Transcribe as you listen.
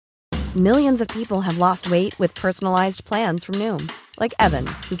Millions of people have lost weight with personalized plans from Noom. Like Evan,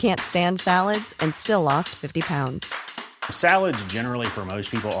 who can't stand salads and still lost 50 pounds. Salads generally for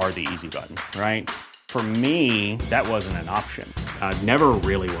most people are the easy button, right? For me, that wasn't an option. I never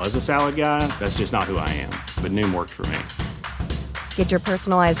really was a salad guy. That's just not who I am. But Noom worked for me. Get your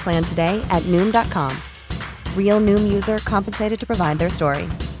personalized plan today at Noom.com. Real Noom user compensated to provide their story.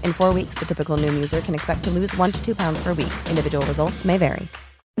 In 4 weeks, the typical Noom user can expect to lose 1 to 2 pounds per week. Individual results may vary.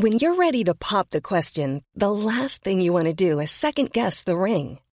 When you're ready to pop the question, the last thing you want to do is second-guess the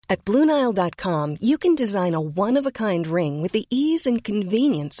ring. At BlueNile.com, you can design a one-of-a-kind ring with the ease and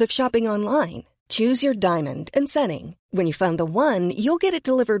convenience of shopping online. Choose your diamond and setting. When you find the one, you'll get it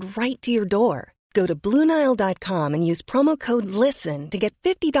delivered right to your door. Go to BlueNile.com and use promo code LISTEN to get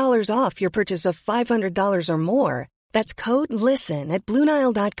 $50 off your purchase of $500 or more. That's code LISTEN at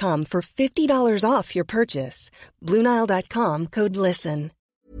BlueNile.com for $50 off your purchase. BlueNile.com, code LISTEN.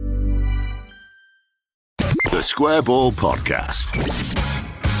 The Square Ball Podcast.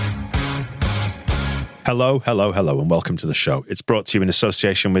 Hello, and welcome to the show. It's brought to you in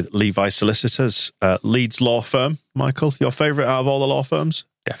association with Levi Solicitors, Leeds law firm. Michael, your favourite out of all the law firms?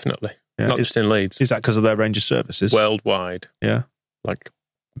 Definitely. Yeah. Not just in Leeds. Is that because of their range of services? Worldwide. Yeah. Like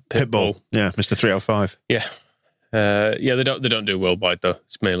Pitbull. Yeah, Mr. 305. Yeah. They don't do worldwide though.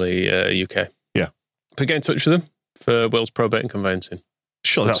 It's mainly UK. Yeah. But get in touch with them for wills, probate and conveyancing.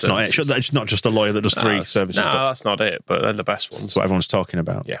 Sure, that's not it. Sure, it's not just a lawyer that does three services. No, that's not it, but they're the best ones. That's what everyone's talking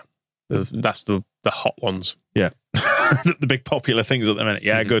about. Yeah. That's the hot ones. Yeah. The big popular things at the minute.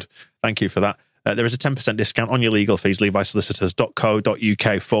 Yeah, Good. Thank you for that. There is a 10% discount on your legal fees,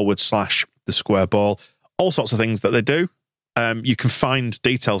 levisolicitors.co.uk/the square ball. All sorts of things that they do. You can find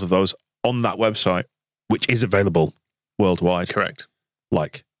details of those on that website, which is available worldwide. Correct.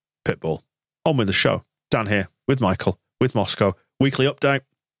 Like Pitbull. On with the show. Dan here with Michael, with Moscow. Weekly update.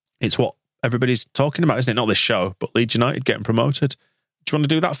 It's what everybody's talking about, isn't it? Not this show, but Leeds United getting promoted. Do you want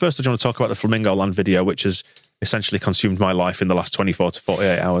to do that first, or do you want to talk about the Flamingo Land video, which has essentially consumed my life in the last 24 to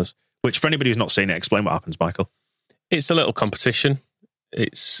 48 hours? Which, for anybody who's not seen it, explain what happens, Michael. It's a little competition.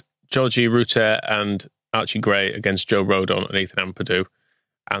 It's Georgie Rutter and Archie Gray against Joe Rodon and Ethan Ampadu.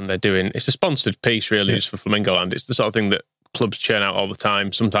 And it's a sponsored piece, really, just for Flamingo Land. It's the sort of thing that clubs churn out all the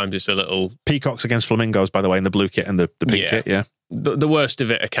time. Sometimes it's a little... Peacocks against flamingos, by the way, in the blue kit and the pink kit, yeah. The worst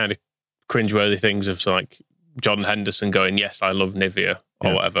of it are kind of cringeworthy things of like Jordan Henderson going, yes, I love Nivea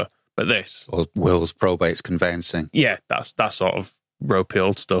or whatever. But this... Or wills, probates, conveyancing. Yeah, that's that sort of ropey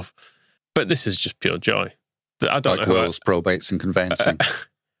old stuff. But this is just pure joy. I don't like know wills, probates and conveyancing.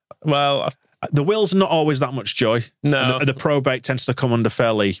 The will's not always that much joy. No. And the probate tends to come under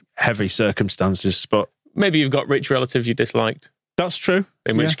fairly heavy circumstances, but... Maybe you've got rich relatives you disliked. That's true.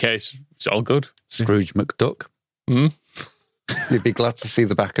 In which case, it's all good. Scrooge McDuck. You'd be glad to see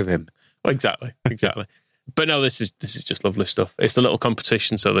the back of him. Well, exactly. But no, this is just lovely stuff. It's the little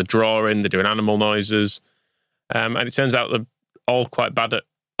competition, so they're drawing, they're doing animal noises, and it turns out they're all quite bad at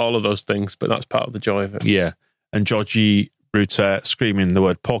all of those things, but that's part of the joy of it. Yeah, and Georgie Rutter screaming the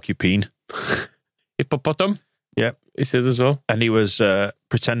word porcupine. Hippopotam? Yeah. He says as well. And he was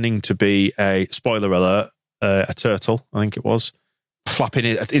pretending to be a, spoiler alert, a turtle, I think it was, flapping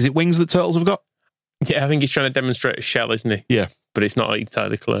it. Is it wings that turtles have got? Yeah, I think he's trying to demonstrate a shell, isn't he? Yeah. But it's not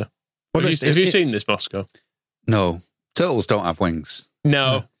entirely clear. Well, have you seen this, Moscow? No. Turtles don't have wings.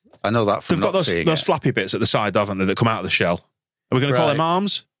 No. I know that from They've got those flappy bits at the side, haven't they, that come out of the shell. Are we going to call them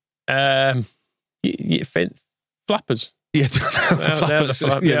arms? Flappers. Yeah,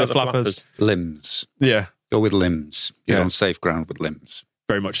 the flappers. Limbs. Yeah. Go with limbs. You're on safe ground with limbs.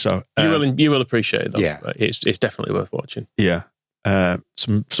 Very much so. You will appreciate that. Yeah. It's definitely worth watching. Yeah.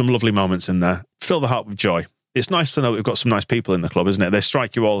 Some lovely moments in there. Fill the heart with joy. It's nice to know we've got some nice people in the club, isn't it? They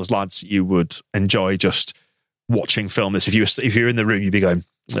strike you all as lads you would enjoy just watching film this. If you're in the room, you'd be going,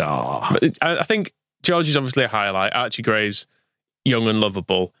 oh. I think George is obviously a highlight. Archie Gray's young and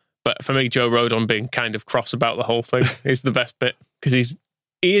lovable. But for me, Joe Rodon being kind of cross about the whole thing is the best bit, because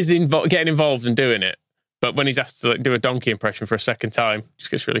he is getting involved and doing it. But when he's asked to do a donkey impression for a second time, he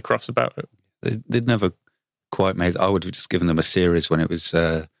just gets really cross about it. They'd never quite made... I would have just given them a series when it was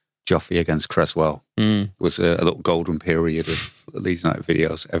Joffrey against Cresswell. It was a little golden period of Leeds United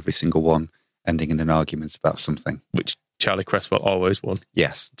videos, every single one ending in an argument about something. Which Charlie Cresswell always won.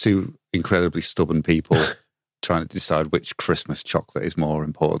 Yes, two incredibly stubborn people trying to decide which Christmas chocolate is more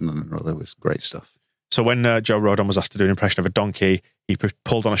important than another. Was great stuff. So when Joe Rodon was asked to do an impression of a donkey, he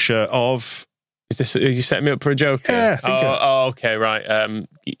pulled on a shirt of... Are you setting me up for a joke? Yeah, I think okay, right.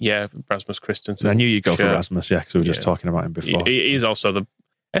 Rasmus Christensen. I knew you'd go for Rasmus, because we were just talking about him before. He's also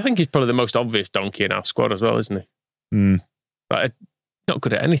I think he's probably the most obvious donkey in our squad as well, isn't he? But not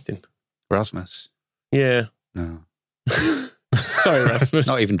good at anything. Rasmus. Yeah. No. Sorry, Rasmus.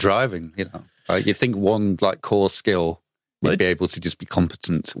 Not even driving, Like, you'd think one like core skill you'd be able to just be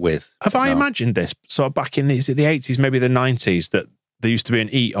competent with. Have I imagined this? So back in the 80s, maybe the 90s, that there used to be an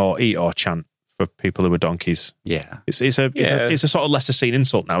eat or chant for people who were donkeys. Yeah. It's a sort of lesser seen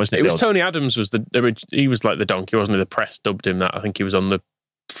insult now, isn't it? It was Tony Adams he was like the donkey, wasn't he? The press dubbed him that. I think he was on the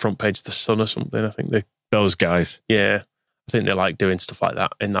front page of The Sun or something. I think those guys. Yeah. I think they liked doing stuff like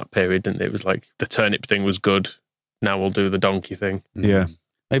that in that period, didn't they? It was like the turnip thing was good. Now we'll do the donkey thing. Yeah.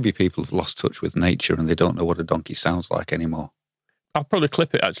 Maybe people have lost touch with nature and they don't know what a donkey sounds like anymore. I'll probably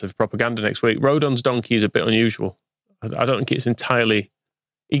clip it actually for propaganda next week. Rodon's donkey is a bit unusual. I don't think it's entirely...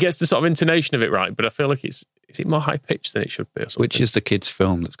 He gets the sort of intonation of it right, but I feel like is it more high-pitched than it should be or something? Which is the kids'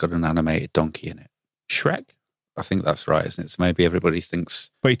 film that's got an animated donkey in it? Shrek? I think that's right, isn't it? So maybe everybody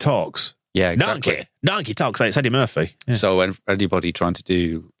thinks... But he talks. Yeah, exactly. Donkey talks like it's Eddie Murphy. Yeah. So when anybody trying to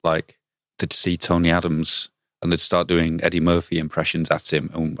do, like, to see Tony Adams and they'd start doing Eddie Murphy impressions at him,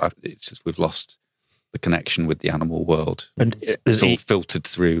 and it's just we've lost the connection with the animal world. And it's all filtered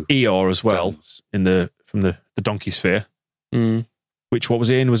through Eeyore as well films. from the Donkeysphere. Mm. Which, what was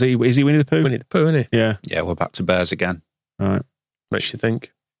he in? Is he Winnie the Pooh? Winnie the Pooh, isn't he? Yeah. Yeah, we're back to bears again. All right. Makes you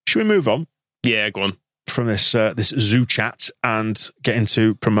think. Should we move on? Yeah, go on. From this zoo chat and get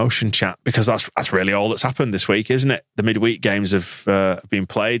into promotion chat, because that's really all that's happened this week, isn't it? The midweek games have been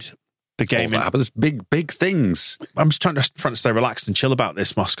played. The game happens, big things. I'm just trying to stay relaxed and chill about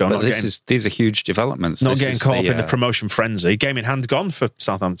this, Moscow. But these are huge developments. Not getting caught up in the promotion frenzy. Game in hand gone for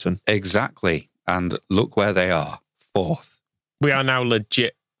Southampton. Exactly. And look where they are. 4th. We are now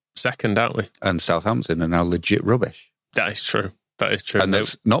legit second, aren't we? And Southampton are now legit rubbish. That is true. That is true. And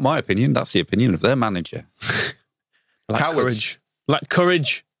that's not my opinion. That's the opinion of their manager. Cowards. Lack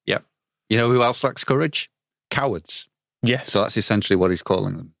courage. Yep. You know who else lacks courage? Cowards. Yes. So that's essentially what he's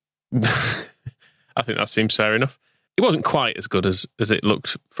calling them. I think that seems fair enough. It wasn't quite as good as it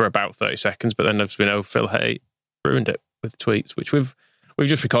looked for about 30 seconds, but then as we know, Phil Hay ruined it with tweets, which we've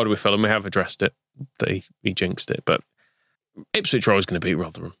just recorded with Phil and we have addressed it, that he jinxed it. But Ipswich are always going to beat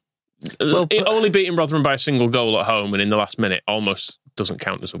Rotherham. Only beating Rotherham by a single goal at home and in the last minute almost doesn't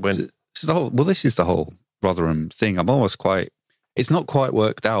count as a win. This is the whole Rotherham thing. It's not quite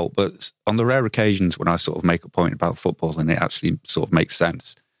worked out, but on the rare occasions when I sort of make a point about football and it actually sort of makes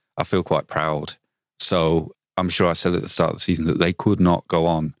sense, I feel quite proud. So I'm sure I said at the start of the season that they could not go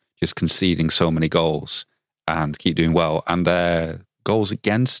on just conceding so many goals and keep doing well. And their goals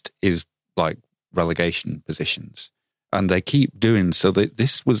against is like relegation positions. And they keep doing so.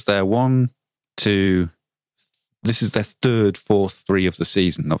 This was their this is their 3rd 4-3 of the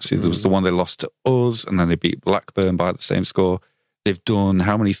season. Obviously, there was the one they lost to us, and then they beat Blackburn by the same score. They've done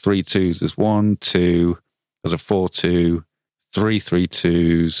how many 3-2s? There's 1, 2, there's a 4-2, 3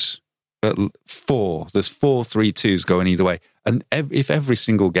 3-2s, 4. There's 4 3-2s going either way. And if every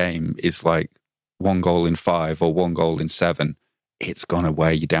single game is like 1 goal in 5 or 1 goal in 7, it's going to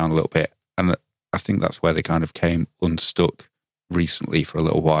wear you down a little bit. And I think that's where they kind of came unstuck recently for a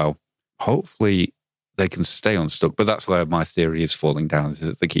little while. Hopefully they can stay unstuck, but that's where my theory is falling down, is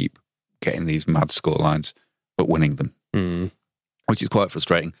that they keep getting these mad scorelines, but winning them, which is quite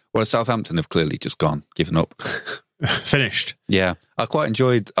frustrating. Whereas Southampton have clearly just given up. Finished. Yeah. I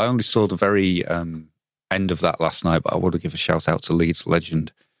only saw the very end of that last night, but I want to give a shout out to Leeds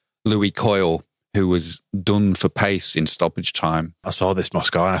legend Louis Coyle, who was done for pace in stoppage time. I saw this,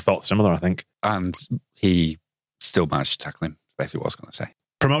 Moscow, and I thought similar, I think. And he still managed to tackle him, basically what I was going to say.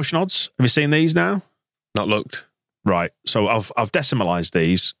 Promotion odds, have you seen these now? Not looked. Right. So I've decimalised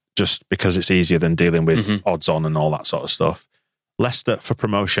these just because it's easier than dealing with odds on and all that sort of stuff. Leicester for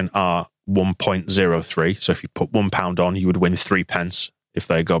promotion are 1.03. So if you put £1 on, you would win 3 pence if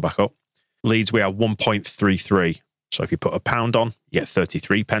they go back up. Leeds, we are 1.33. So if you put £1 on, you get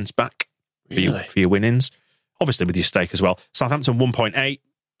 33 pence back for your winnings. Obviously with your stake as well. Southampton 1.8,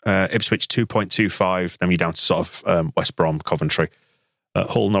 Ipswich 2.25. Then you're down to sort of West Brom, Coventry,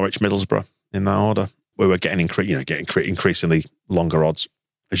 Hull, Norwich, Middlesbrough in that order. We were getting increasingly longer odds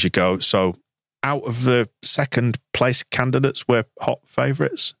as you go. So out of the second place candidates, we're hot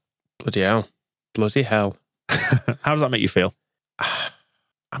favourites. Bloody hell. How does that make you feel?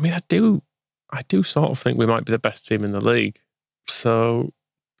 I mean, I do sort of think we might be the best team in the league. So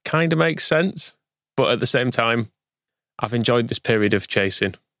kind of makes sense. But at the same time, I've enjoyed this period of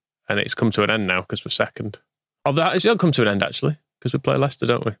chasing and it's come to an end now because we're second. Although it's not come to an end actually because we play Leicester,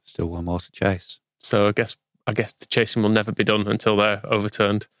 don't we? Still 1 more to chase. So I guess the chasing will never be done until they're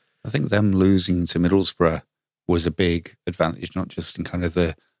overturned. I think them losing to Middlesbrough was a big advantage, not just in kind of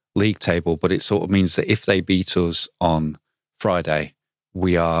the league table, but it sort of means that if they beat us on Friday,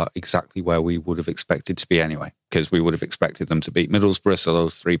 we are exactly where we would have expected to be anyway, because we would have expected them to beat Middlesbrough. So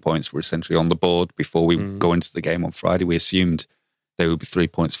those 3 points were essentially on the board before we go into the game on Friday. We assumed they would be 3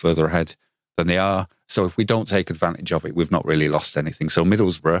 points further ahead than they are. So if we don't take advantage of it, we've not really lost anything. So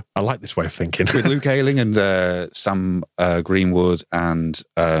Middlesbrough, I like this way of thinking. with Luke Ayling and Sam Greenwood and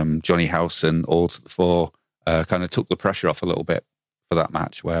Johnny Howson all to the fore, kind of took the pressure off a little bit for that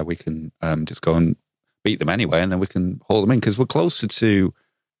match, where we can just go and beat them anyway, and then we can haul them in, because we're closer to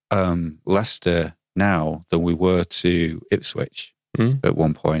Leicester now than we were to Ipswich at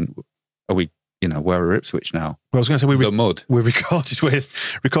one point. Are we? Where are Ipswich now? Well, I was going to say the mud. We recorded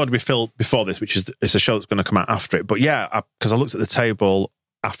with Phil before this, which is it's a show that's going to come out after it. But yeah, because I looked at the table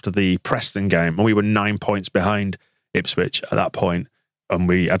after the Preston game, and we were 9 points behind Ipswich at that point. And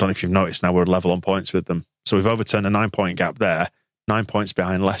I don't know if you've noticed, now we're level on points with them. So we've overturned a 9-point gap there, 9 points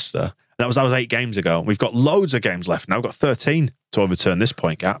behind Leicester. That was 8 games ago. We've got loads of games left now. We've got 13 to overturn this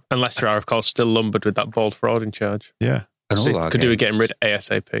point gap. And Leicester are, of course, still lumbered with that bald fraud in charge. Yeah. And so could do with getting rid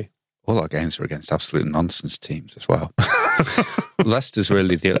ASAP. All our games are against absolute nonsense teams as well. Leicester's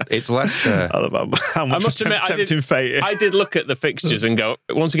really it's Leicester. I must admit, I did look at the fixtures and go,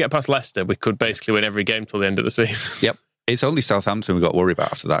 once we get past Leicester, we could basically win every game till the end of the season. Yep. It's only Southampton we've got to worry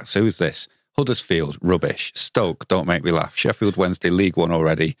about after that. So who's this? Huddersfield, rubbish. Stoke, don't make me laugh. Sheffield Wednesday, League One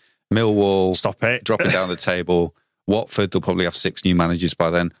already. Millwall, stop it. Dropping down the table. Watford, they'll probably have 6 new managers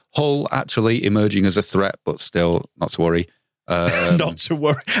by then. Hull, actually emerging as a threat, but still not to worry. Not to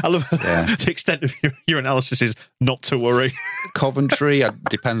worry. I love the extent of your analysis is not to worry. Coventry,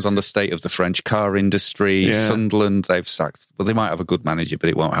 depends on the state of the French car industry. Yeah. Sunderland, they've sacked. Well, they might have a good manager, but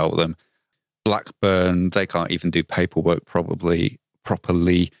it won't help them. Blackburn, they can't even do paperwork properly.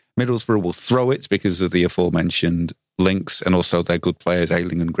 Middlesbrough will throw it because of the aforementioned links, and also their good players,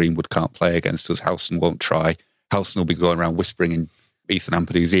 Ayling and Greenwood, can't play against us. Howson won't try. Howson will be going around whispering in Ethan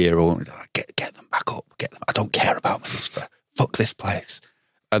Ampadu's ear, or get them back up. Get them. I don't care about Middlesbrough. Fuck this place.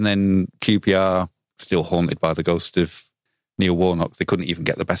 And then QPR, still haunted by the ghost of Neil Warnock. They couldn't even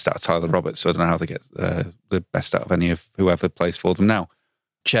get the best out of Tyler Roberts, so I don't know how they get the best out of any of whoever plays for them now.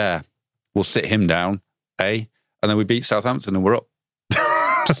 Chair, we'll sit him down, and then we beat Southampton and we're up.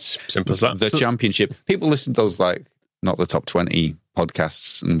 Simple as that. The championship. People listen to those, not the top 20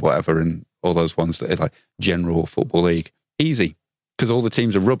 podcasts and whatever, and all those ones that are general football league. Easy, because all the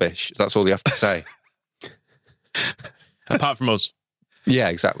teams are rubbish. That's all you have to say. Apart from us. Yeah,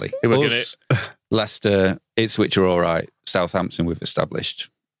 exactly. Us, Leicester, Ipswich are all right. Southampton, we've established,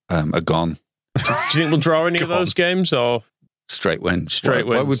 are gone. Do you think we'll draw any of those games, or straight wins? Wins.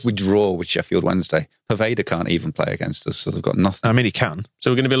 Why would we draw with Sheffield Wednesday? Paveda can't even play against us, so they've got nothing. I mean, he can.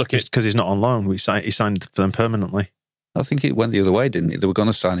 So we're going to be looking because he's not on loan. He signed for them permanently. I think it went the other way, didn't it? They were going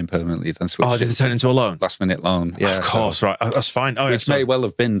to sign him permanently, then switch. Oh, did they turn into a loan? Last minute loan. Yeah, of course, right. That's fine. Oh, which may well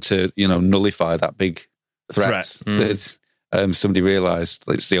have been to nullify that big threat. That somebody realised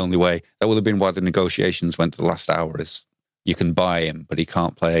that it's the only way. That would have been why the negotiations went to the last hour. Is you can buy him, but he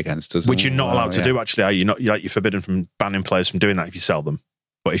can't play against us. Which you're not allowed to do. Actually, are you not? You're forbidden from banning players from doing that if you sell them.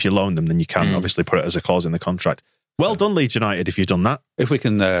 But if you loan them, then you can obviously put it as a clause in the contract. Well done, Leeds United, if you've done that. If we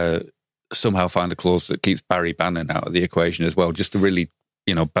can somehow find a clause that keeps Barry Bannon out of the equation as well, just to really,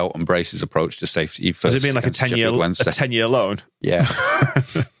 belt and braces approach to safety. Has it been like a 10-year loan? Yeah.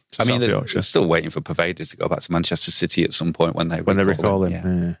 I mean, they're still waiting for Paveda to go back to Manchester City at some point when they recall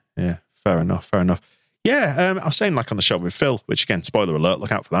him. Yeah. Fair enough. Yeah, I was saying on the show with Phil, which again, spoiler alert,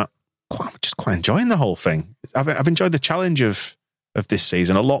 look out for that. I'm just quite enjoying the whole thing. I've enjoyed the challenge of this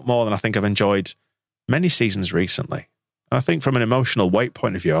season a lot more than I think I've enjoyed many seasons recently. And I think from an emotional weight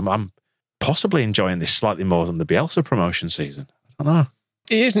point of view, I'm possibly enjoying this slightly more than the Bielsa promotion season. I don't know.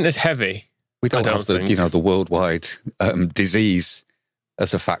 It isn't as heavy. We don't have the worldwide disease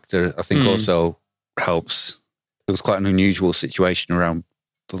as a factor. I think also helps. It was quite an unusual situation around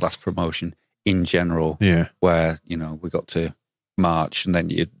the last promotion in general, where we got to March, and then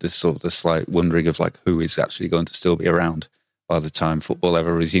there's sort of the slight wondering of who is actually going to still be around by the time football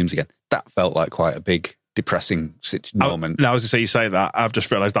ever resumes again. That felt like quite a big, depressing moment. I was going to say, you say that, I've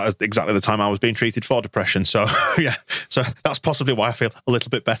just realised that is exactly the time I was being treated for depression. So, so that's possibly why I feel a little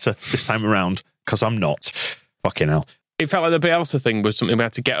bit better this time around, because I'm not. Fucking hell. It felt like the Bielsa thing was something we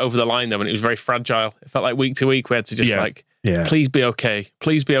had to get over the line, though, and it was very fragile. It felt like week to week we had to just please be okay.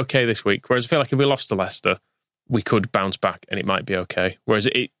 Please be okay this week. Whereas I feel like if we lost to Leicester, we could bounce back and it might be okay. Whereas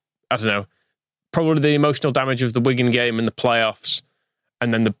I don't know, probably the emotional damage of the Wigan game and the playoffs,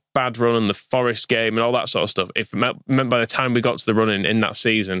 and then the bad run and the Forest game and all that sort of stuff. If it meant by the time we got to the run in that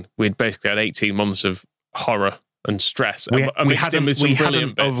season, we'd basically had 18 months of horror and stress. We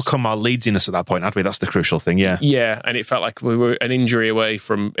hadn't overcome our leadsiness at that point, had we? That's the crucial thing, yeah. Yeah, and it felt like we were an injury away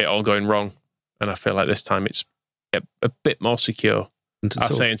from it all going wrong. And I feel like this time it's a bit more secure.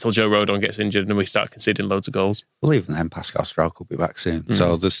 I'd say until Joe Rodon gets injured and we start conceding loads of goals. Well, even then, Pascal Strauch will be back soon.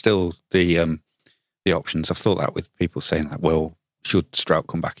 So there's still the options. I've thought that with people saying that, well, should Strauch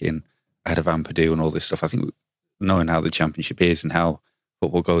come back in ahead of Ampadu and all this stuff? I think knowing how the championship is and how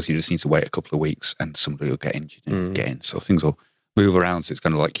football goes, you just need to wait a couple of weeks and somebody will get injured and get in. So things will move around. So it's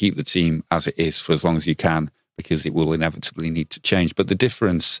going to like keep the team as it is for as long as you can, because it will inevitably need to change. But the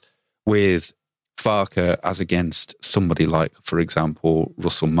difference with Farke as against somebody like, for example,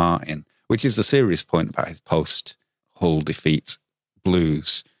 Russell Martin, which is the serious point about his post-Hull defeat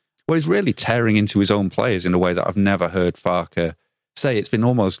Blues, well, he's really tearing into his own players in a way that I've never heard Farke say. It's been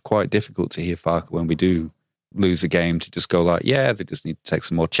almost quite difficult to hear Farke when we do lose a game to just go like, yeah, they just need to take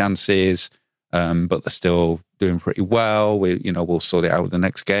some more chances, but they're still doing pretty well. We'll sort it out with the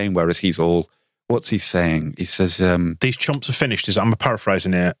next game. Whereas he's all, what's he saying? He says, these chumps are finished. I'm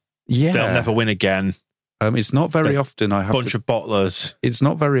paraphrasing here. Yeah, they'll never win again. It's not very often I have bunch of bottlers. It's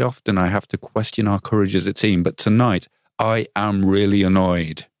not very often I have to question our courage as a team, but tonight I am really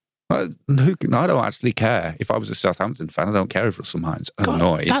annoyed. I don't actually care. If I was a Southampton fan, I don't care if Russell Martin's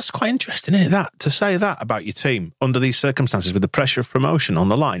annoyed. That's quite interesting, isn't it? That to say that about your team under these circumstances with the pressure of promotion on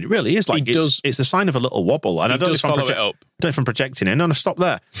the line, it really is like it's the sign of a little wobble. And I don't know if I'm projecting it. No, stop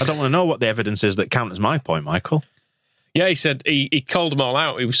there. I don't want to know what the evidence is that counts my point, Michael. Yeah, he said he called them all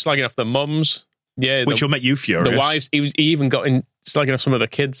out. He was slagging off the mums. Yeah, which will make you furious. The wives. He even got in slagging off some of the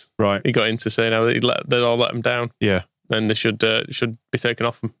kids. Right. He got into saying how they'd all let him down. Yeah. And they should be taken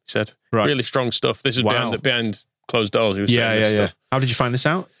off him, he said. Right. Really strong stuff. This is behind closed doors. He was saying this stuff. How did you find this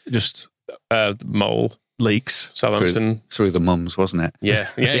out? Just Mole. Leaks. Southampton. Through the mums, wasn't it? Yeah.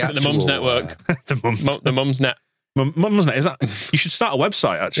 The Mums Network. The Mums Net. Mums Net, is that? You should start a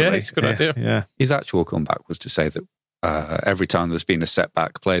website, actually. Yeah, it's a good idea. Yeah. His actual comeback was to say that every time there's been a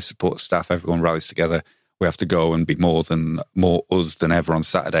setback, players, support staff, everyone rallies together. We have to go and be more us than ever on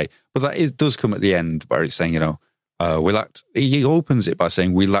Saturday. But that does come at the end where it's saying, he opens it by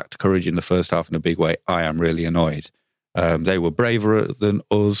saying, we lacked courage in the first half in a big way. I am really annoyed. They were braver than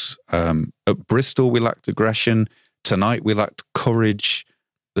us. At Bristol, we lacked aggression. Tonight, we lacked courage.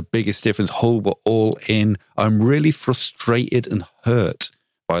 The biggest difference, Hull were all in. I'm really frustrated and hurt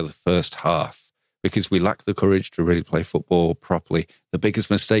by the first half because we lack the courage to really play football properly. The biggest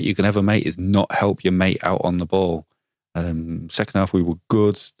mistake you can ever make is not help your mate out on the ball. Second half, we were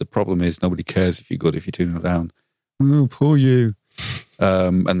good. The problem is nobody cares if you're good if you're 2-0 down. Oh, poor you.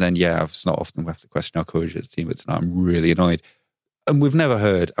 And then, it's not often we have to question our courage at the team, but tonight I'm really annoyed. And we've never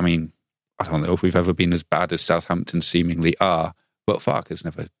heard, I don't know if we've ever been as bad as Southampton seemingly are, but Farke's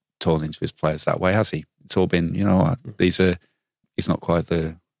never torn into his players that way, has he? It's all been, he's not quite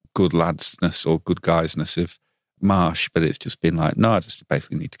the good ladsness or good guysness of Marsh, but it's just been like, no, I just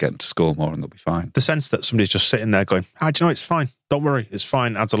basically need to get them to score more and they'll be fine. The sense that somebody's just sitting there going, do you know, it's fine. Don't worry, it's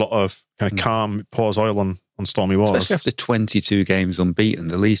fine. Adds a lot of kind of calm, pours oil on stormy waters. Especially after 22 games unbeaten.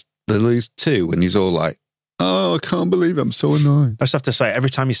 They lose 2 and he's all like, oh, I can't believe it. I'm so annoyed. I just have to say, every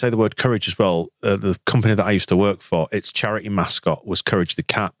time you say the word courage as well, the company that I used to work for, its charity mascot was Courage the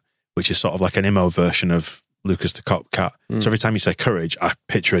Cat, which is sort of like an emo version of Lucas the Cop Cat. So every time you say courage, I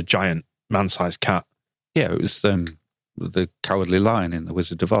picture a giant man-sized cat. Yeah, it was the Cowardly Lion in The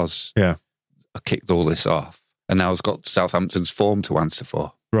Wizard of Oz. Yeah. I kicked all this off. And now it's got Southampton's form to answer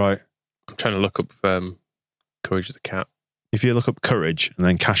for. Right. I'm trying to look up Courage the Cat. If you look up courage and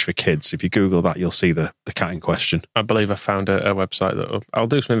then cash for kids, if you Google that, you'll see the cat in question. I believe I found a website that I'll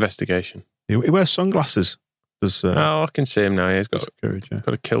do some investigation. He wears sunglasses. I can see him now. He's got courage,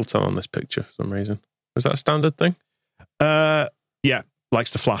 got a kilt on this picture for some reason. Was that a standard thing? Yeah,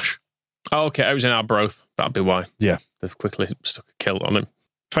 likes to flash. Oh, okay. It was in Arbroath. That'd be why. Yeah. They've quickly stuck a kilt on him.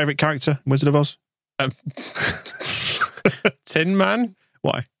 Favourite character, Wizard of Oz? Tin Man.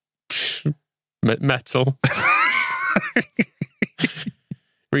 Why? Metal.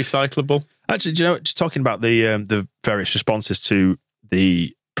 Recyclable. Actually, do you know, just talking about the various responses to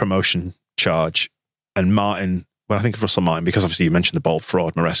the promotion charge and Martin, when I think of Russell Martin, because obviously you mentioned the bald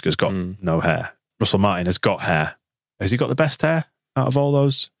fraud, Maresca's got no hair. Russell Martin has got hair. Has he got the best hair out of all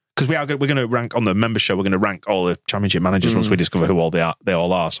those? Because we're going to rank on the member show, we're going to rank all the championship managers once we discover who they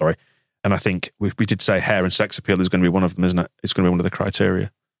all are, sorry. And I think we did say hair and sex appeal is going to be one of them, isn't it? It's going to be one of the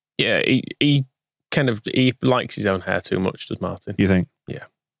criteria. Yeah, he likes his own hair too much, does Martin? You think? Yeah.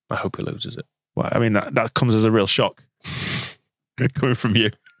 I hope he loses it. Well, I mean, that comes as a real shock coming from you.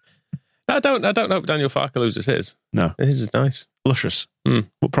 I don't hope Daniel Farke loses his. No. His is nice. Luscious.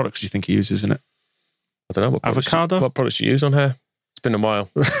 What products do you think he uses in it? I don't know. Avocado? What products do you use on hair? It's been a while.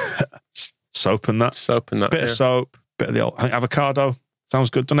 Soap and that. Bit of soap, bit of the old, I think avocado. Sounds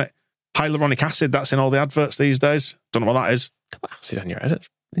good, doesn't it? Hyaluronic acid, that's in all the adverts these days. Don't know what that is. Acid on your head? That's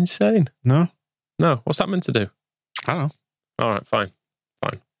insane. No. What's that meant to do? I don't know. All right, fine.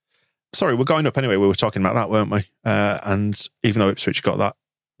 Sorry, we're going up anyway. We were talking about that, weren't we? And even though Ipswich got that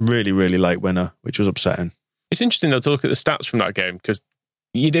really, really late winner, which was upsetting. It's interesting, though, to look at the stats from that game, because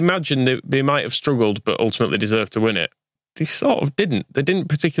you'd imagine that they might have struggled, but ultimately deserved to win it. They sort of didn't. They didn't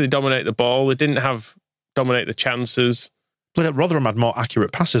particularly dominate the ball. They didn't dominate the chances. But Rotherham had more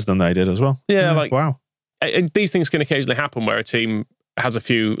accurate passes than they did as well. Yeah, wow. These things can occasionally happen where a team has a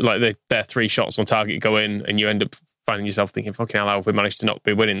few, like their 3 shots on target go in, and you end up finding yourself thinking, fucking hell, how have we managed to not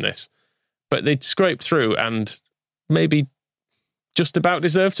be winning this? But they'd scraped through and maybe just about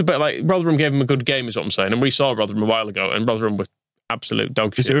deserved to. But like Rotherham gave them a good game, is what I'm saying. And we saw Rotherham a while ago, and Rotherham was absolute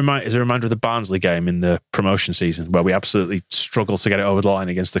dog shit. Is it a reminder of the Barnsley game in the promotion season where we absolutely struggled to get it over the line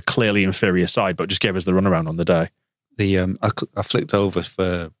against the clearly inferior side, but just gave us the runaround on the day? I flicked over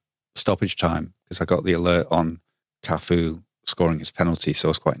for stoppage time because I got the alert on Cafu scoring his penalty, so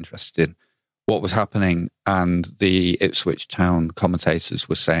I was quite interested in what was happening, and the Ipswich Town commentators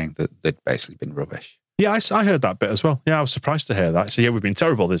were saying that they'd basically been rubbish. Yeah, I heard that bit as well. Yeah, I was surprised to hear that. So yeah, we've been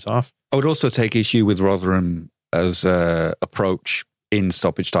terrible this half. I would also take issue with Rotherham as approach in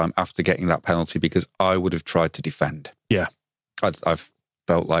stoppage time after getting that penalty, because I would have tried to defend. Yeah. I've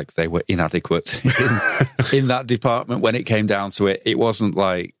felt like they were inadequate in that department when it came down to it. It wasn't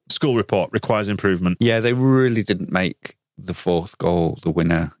like... School report requires improvement. Yeah, they really didn't make the 4th goal, the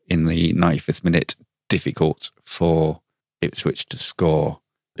winner, in the 95th minute, difficult for Ipswich to score.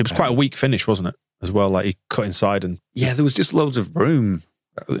 It was quite a weak finish, wasn't it? As well, like he cut inside and... Yeah, there was just loads of room.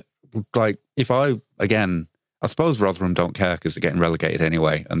 Like, I suppose Rotherham don't care because they're getting relegated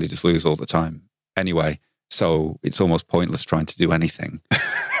anyway and they just lose all the time anyway. So it's almost pointless trying to do anything.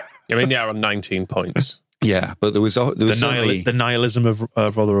 I mean, they are on 19 points. Yeah, but there was the nihilism of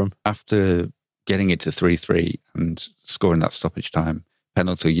Rotherham. After getting it to 3-3 and scoring that stoppage time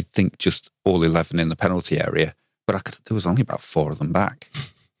penalty, you'd think just all 11 in the penalty area, but there was only about 4 of them back.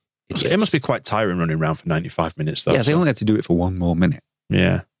 It must be quite tiring running around for 95 minutes, though. Yeah, they only had to do it for 1 more minute.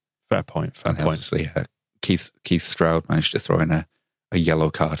 Yeah, fair point. Obviously, Keith Stroud managed to throw in a yellow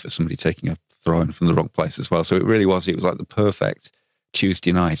card for somebody taking a throw in from the wrong place as well. So it was like the perfect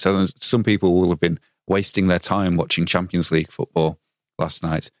Tuesday night. So some people will have been wasting their time watching Champions League football last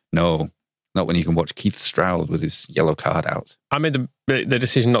night. No, not when you can watch Keith Stroud with his yellow card out. I made the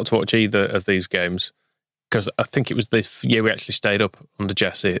decision not to watch either of these games because I think it was this year we actually stayed up under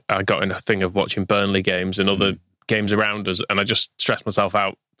Jesse. I got in a thing of watching Burnley games and other games around us, and I just stressed myself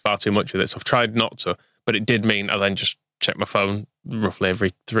out far too much with it. So I've tried not to, but it did mean I then just checked my phone roughly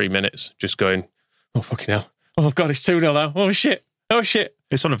every 3 minutes, just going, oh, fucking hell. Oh, God, it's 2-0 now. Oh, shit.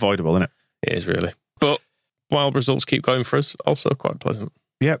 It's unavoidable, isn't it? It is, really. But while results keep going for us, also quite pleasant.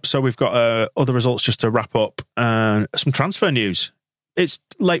 Yep, so we've got other results just to wrap up and some transfer news. It's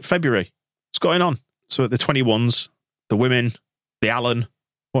late February. What's going on? So the 21s, the women, the Allen.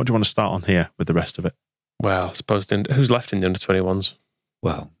 What do you want to start on here with the rest of it? Well, I suppose who's left in the under-21s?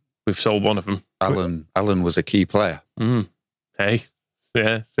 Well, we've sold one of them. Allen was a key player. Hey,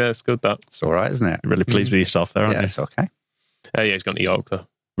 yeah, it's good that. It's all right, isn't it? You're really pleased with yourself there, aren't you? Yeah, it's okay. Yeah, he's gone to York though.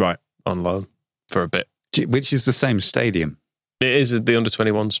 Right. On loan for a bit. Which is the same stadium. It is the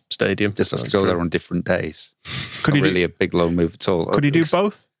under-21s stadium. Just has to go there on different days. Could he really a big loan move at all. Could he do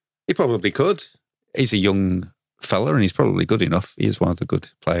both? He probably could. He's a young fella and he's probably good enough. He is one of the good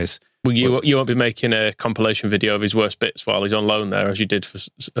players. Well, you won't be making a compilation video of his worst bits while he's on loan there, as you did for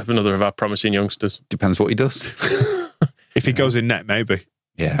another of our promising youngsters. Depends what he does. If he goes in net, maybe.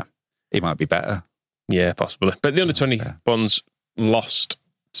 Yeah, he might be better. Yeah, possibly. But the under-21s lost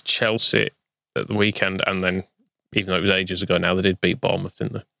to Chelsea at the weekend, and then, even though it was ages ago now, they did beat Bournemouth,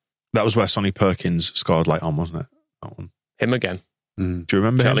 didn't they? That was where Sonny Perkins scored late on, wasn't it? That one. Him again. Do you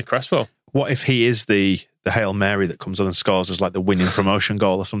remember Charlie him? Cresswell. What if he is the Hail Mary that comes on and scores as like the winning promotion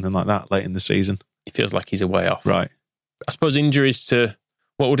goal or something like that late in the season? He feels like he's a way off. Right. I suppose injuries to...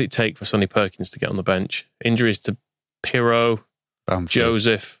 What would it take for Sonny Perkins to get on the bench? Injuries to Pirro, Bamford,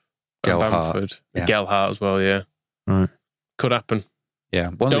 Joseph, Gelhardt. Gelhardt as well, yeah. Right. Could happen.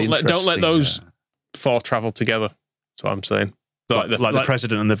 Yeah. Don't let those 4 travel together. That's what I'm saying. Like the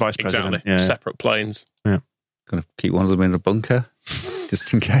president and the vice president. Exactly. Yeah. Separate planes. Yeah. Going to keep one of them in a bunker,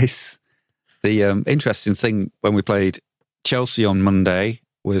 just in case. The interesting thing when we played Chelsea on Monday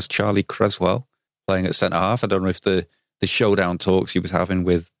was Charlie Cresswell playing at centre-half. I don't know if the showdown talks he was having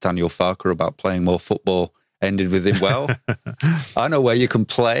with Daniel Farker about playing more football ended with him well. I know where you can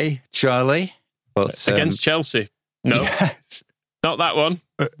play, Charlie. But against Chelsea. No, Yes. not that one.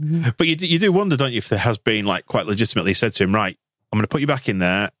 But you do wonder, don't you, if there has been like quite legitimately said to him, right, I'm going to put you back in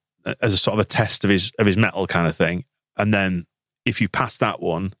there as a sort of a test of his mettle kind of thing. And then if you pass that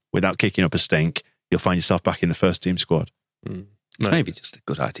one without kicking up a stink, you'll find yourself back in the first team squad. It's maybe just a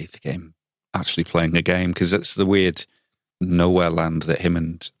good idea to get him actually playing a game, because that's the weird nowhere land that him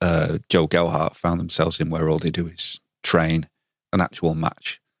and Joe Gelhardt found themselves in, where all they do is train an actual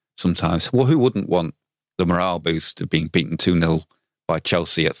match sometimes. Well, who wouldn't want the morale boost of being beaten 2-0 by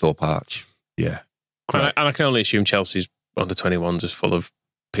Chelsea at Thorpe Arch? Yeah. And I can only assume Chelsea's under-21s is full of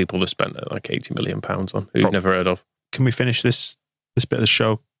people that spent like £80 million on, who you've never heard of. Can we finish this bit of the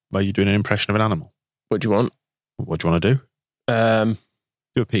show by you doing an impression of an animal? What do you want? What do you want to do?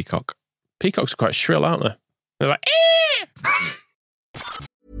 Do a peacock. Peacocks are quite shrill, aren't they? They're like,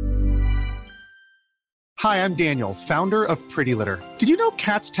 Hi, I'm Daniel, founder of Pretty Litter. Did you know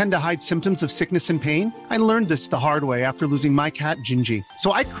cats tend to hide symptoms of sickness and pain? I learned this the hard way after losing my cat, Gingy.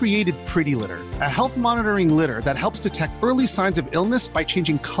 So I created Pretty Litter, a health monitoring litter that helps detect early signs of illness by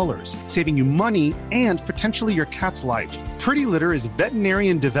changing colors, saving you money and potentially your cat's life. Pretty Litter is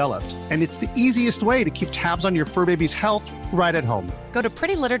veterinarian developed, and it's the easiest way to keep tabs on your fur baby's health right at home. Go to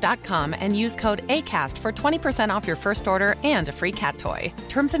prettylitter.com and use code ACAST for 20% off your first order and a free cat toy.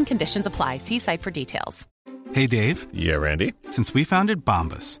 Terms and conditions apply. See site for details. Hey, Dave. Yeah, Randy. Since we founded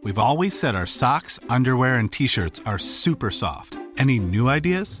Bombas, we've always said our socks, underwear, and T-shirts are super soft. Any new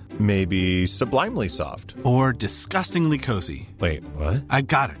ideas? Maybe sublimely soft. Or disgustingly cozy. Wait, what? I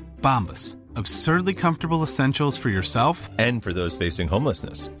got it. Bombas. Absurdly comfortable essentials for yourself and for those facing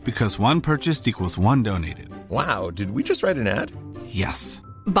homelessness. Because one purchased equals one donated. Wow, did we just write an ad? Yes.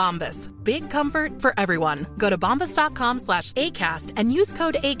 Bombas. Big comfort for everyone. Go to bombas.com/ACAST and use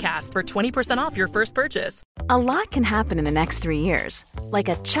code ACAST for 20% off your first purchase. A lot can happen in the next 3 years. Like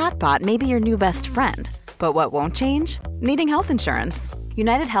a chatbot may be your new best friend. But what won't change? Needing health insurance.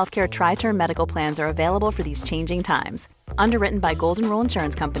 United Healthcare Tri-Term Medical Plans are available for these changing times. Underwritten by Golden Rule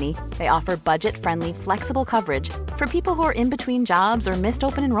Insurance Company, they offer budget-friendly, flexible coverage for people who are in between jobs or missed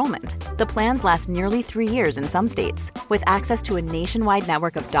open enrollment. The plans last nearly 3 years in some states, with access to a nationwide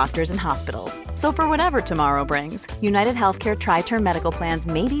network of doctors and hospitals. So for whatever tomorrow brings, United Healthcare Tri-Term Medical Plans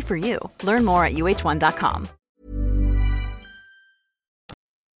may be for you. Learn more at uh1.com.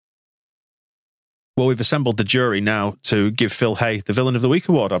 Well, we've assembled the jury now to give Phil Hay the Villain of the Week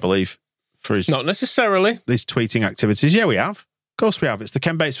award, I believe, for his not necessarily these tweeting activities. Yeah, we have. Of course we have. It's the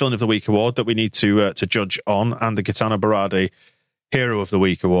Ken Bates Villain of the Week award that we need to judge on, and the Gitano Baradi Hero of the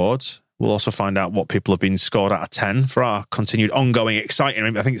Week award. We'll also find out what people have been scored out of 10 for our continued ongoing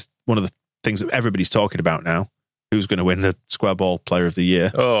exciting. I think it's one of the things that everybody's talking about now. Who's going to win the Square Ball Player of the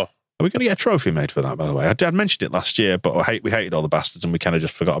Year? Oh. Are we going to get a trophy made for that, by the way? I mentioned it last year, but we hated all the bastards and we kind of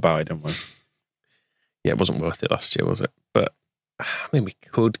just forgot about it, didn't we? Yeah, it wasn't worth it last year, was it? But, I mean, we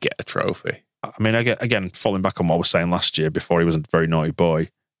could get a trophy. I mean, again, falling back on what I was saying last year before he was a very naughty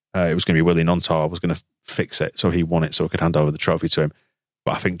boy, it was going to be Willie Nontar was going to fix it so he won it so we could hand over the trophy to him.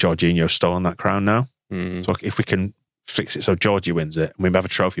 But I think Jorginho's stolen that crown now. So if we can fix it so Georgie wins it and we have a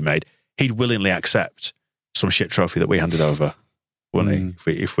trophy made, he'd willingly accept some shit trophy that we handed over, wouldn't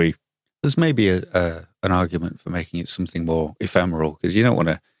he? If we... There's maybe an argument for making it something more ephemeral, because you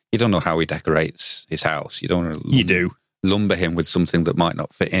don't know how he decorates his house. You don't want to lumber him with something that might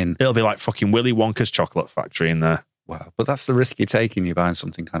not fit in. It'll be like fucking Willy Wonka's chocolate factory in there. Wow, but that's the risk you're taking. You're buying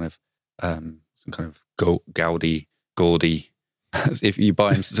something kind of gaudy. If you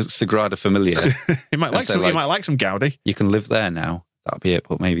buy him Sagrada Familia, he might like some. He might like some Gaudi. You can live there now. That'll be it.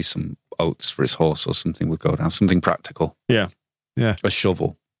 But maybe some oats for his horse or something would go down. Something practical. Yeah. A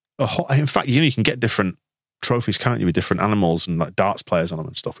shovel. In fact, you can get different trophies, can't you, with different animals and like darts players on them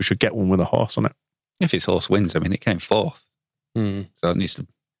and stuff. We should get one with a horse on it. If his horse wins, I mean, it came fourth. So it needs to,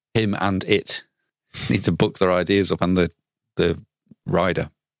 him and it need to book their ideas up and the rider.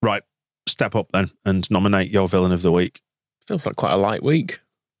 Right. Step up then and nominate your Villain of the Week. Feels like quite a light week,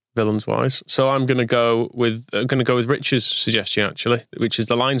 villains wise. So I'm going to go with Rich's suggestion actually, which is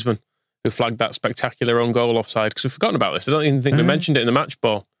the linesman who flagged that spectacular own goal offside. Because we've forgotten about this. I don't even think we mentioned it in the match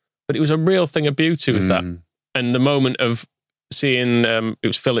ball, but it was a real thing of beauty. Was that? And the moment of seeing it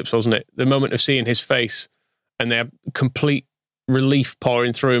was Phillips, wasn't it? The moment of seeing his face and the complete relief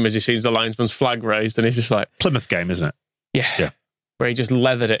pouring through him as he sees the linesman's flag raised, and he's just like Plymouth game, isn't it? Yeah. Where he just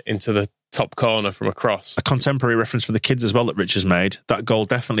leathered it into the top corner from across. A contemporary reference for the kids as well that Rich has made. That goal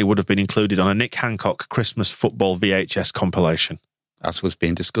definitely would have been included on a Nick Hancock Christmas football VHS compilation. As was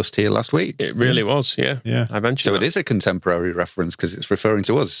being discussed here last week. It really was, yeah. I mentioned so that. It is a contemporary reference because it's referring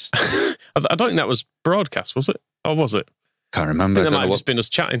to us. I don't think that was broadcast, was it? Or was it? Can't remember. I think that might have just been us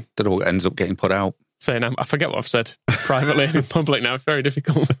chatting. Don't know what ends up getting put out. Saying I forget what I've said privately and in public now. It's very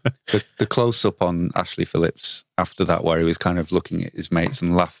difficult. The close-up on Ashley Phillips after that, where he was kind of looking at his mates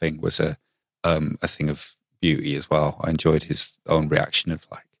and laughing, was a thing of beauty as well. I enjoyed his own reaction of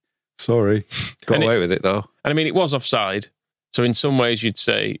like, sorry, got away with it though. And I mean, it was offside. So in some ways you'd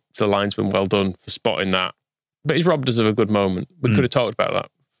say to the linesman, well done for spotting that. But he's robbed us of a good moment. We could have talked about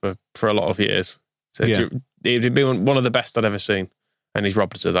that for a lot of years. So it'd be one of the best I'd ever seen. And he's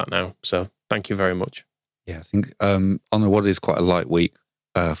robbed us of that now. So thank you very much. Yeah, I think on what is quite a light week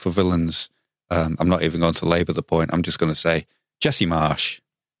for villains, I'm not even going to labour the point. I'm just going to say, Jesse Marsh.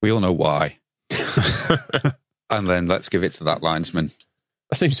 We all know why. And then let's give it to that linesman.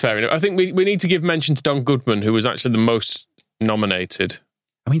 That seems fair enough. I think we need to give mention to Don Goodman, who was actually the most nominated.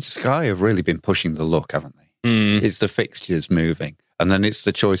 I mean, Sky have really been pushing the look, haven't they? It's the fixtures moving, and then it's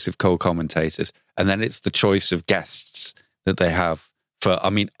the choice of co-commentators, and then it's the choice of guests that they have.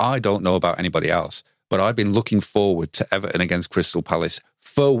 I don't know about anybody else, but I've been looking forward to Everton against Crystal Palace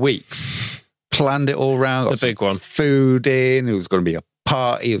for weeks. Planned it all around. The big one. Food in. It was going to be a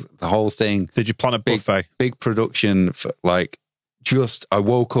party, the whole thing. Did you plan a buffet? Big production. I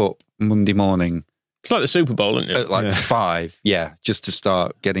woke up Monday morning. It's like the Super Bowl, isn't it? At 5, just to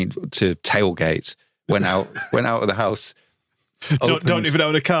start getting to tailgates. Went out of the house. Don't even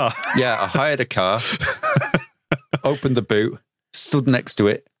own a car. Yeah, I hired a car. Opened the boot. Stood next to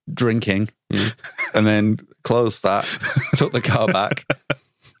it, drinking, and then closed that, took the car back,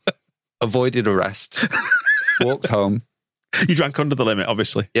 avoided arrest, walked home. You drank under the limit,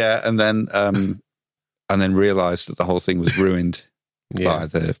 obviously. Yeah, and then realised that the whole thing was ruined by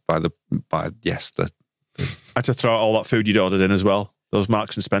the. I had to throw out all that food you'd ordered in as well. Those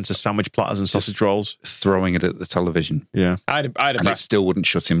Marks and Spencer sandwich platters and sausage rolls. Throwing it at the television. Yeah. It still wouldn't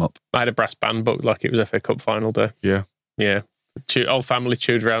shut him up. I had a brass band booked like it was FA Cup final day. Yeah. Yeah. All family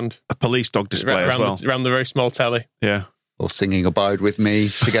chewed round. A police dog display as well. Around the very small telly. Yeah. Or singing Abide With Me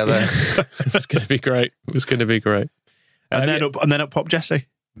together. It was going to be great. And then up popped Jesse.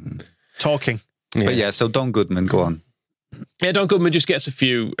 Talking. Yeah. But so Don Goodman, go on. Yeah, Don Goodman just gets a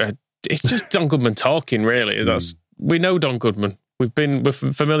few... it's just Don Goodman talking, really. We know Don Goodman. We're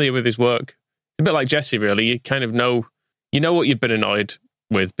familiar with his work. A bit like Jesse, really. You kind of know... You know what you've been annoyed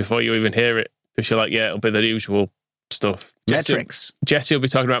with before you even hear it. Because you're like, it'll be the usual stuff. Metrics. Jesse will be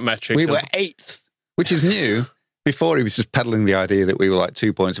talking about metrics. We were 8th, which is new. Before he was just peddling the idea that we were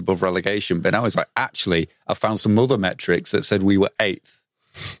 2 points above relegation. But now it's actually, I found some other metrics that said we were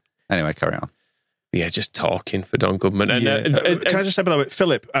 8th. Anyway, carry on. Yeah, just talking for Don Goodman. And, can I just say, by the way,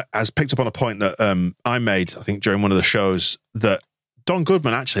 Philip has picked up on a point that I made, I think, during one of the shows, that Don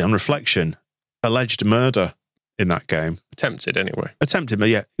Goodman actually, on reflection, alleged murder in that game. Attempted, anyway. Attempted, but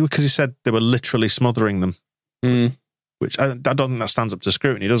yeah, because he said they were literally smothering them. Which I don't think that stands up to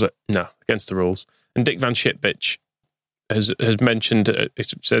scrutiny, does it? No, against the rules. And Dick Van Shitbitch has mentioned,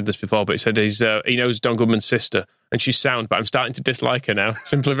 he's said this before, but he said he knows Don Goodman's sister and she's sound, but I'm starting to dislike her now,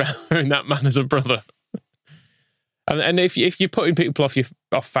 simply for having that man as a brother. And if you're putting people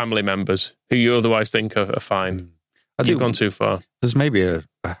off family members who you otherwise think are fine, you've gone too far. There's maybe a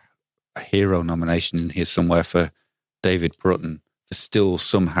hero nomination in here somewhere for David Brutton for still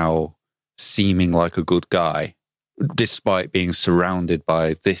somehow seeming like a good guy, despite being surrounded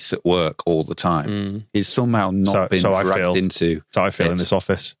by this at work all the time. He's somehow not been dragged into. That's how I feel in this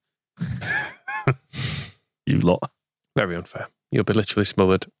office. You lot. Very unfair. You'll be literally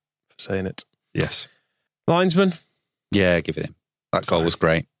smothered for saying it. Yes. Linesman? Yeah, give it him. That goal was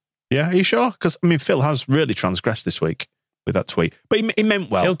great. Yeah, are you sure? Because, Phil has really transgressed this week with that tweet. But he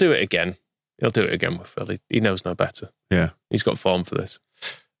meant well. He'll do it again. With Phil. He knows no better. Yeah. He's got form for this.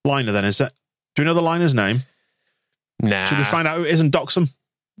 Liner then, is it? Do we know the liner's name? Nah. Should we find out who it is and dox him?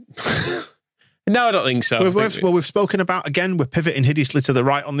 No, I don't think so. We've spoken about, again, we're pivoting hideously to the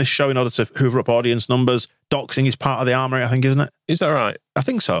right on this show in order to hoover up audience numbers. Doxing is part of the armoury, I think, isn't it? Is that right? I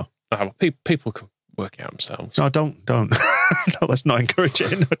think so. People can work it out themselves. No, don't. No, let's not encourage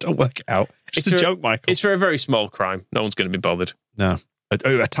it. No, don't work it out. It's a joke, Michael. It's for a very small crime. No one's going to be bothered. No. A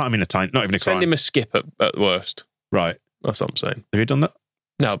time, not even a crime. Send him a skip at worst. Right. That's what I'm saying. Have you done that?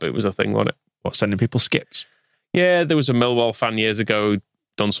 No, but it was a thing, wasn't it? What, sending people skips? Yeah, there was a Millwall fan years ago who'd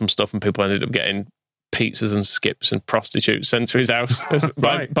done some stuff and people ended up getting pizzas and skips and prostitutes sent to his house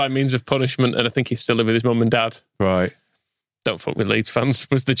by means of punishment, and I think he's still living with his mum and dad. Right. Don't fuck with Leeds fans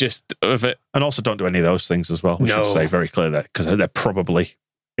was the gist of it. And also don't do any of those things as well. We should say very clearly that, because they're probably...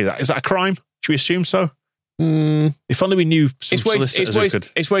 Is that a crime? Should we assume so? If only we knew some solicitors who could...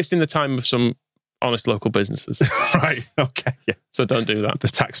 It's wasting the time of some honest local businesses. Right, okay, yeah. So don't do that. The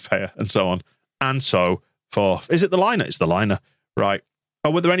taxpayer and so on. And so, 4th. Is it the liner? It's the liner. Right.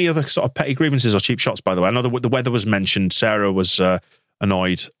 Oh, were there any other sort of petty grievances or cheap shots, by the way? I know the weather was mentioned. Sarah was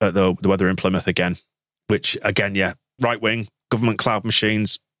annoyed at the weather in Plymouth again, which, again, yeah, right wing, government cloud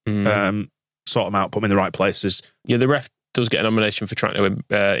machines, sort them out, put them in the right places. Yeah, the ref does get a nomination for trying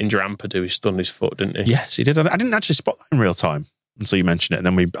to injure Ampadu. He stunned his foot, didn't he? Yes, he did. I didn't actually spot that in real time until you mentioned it.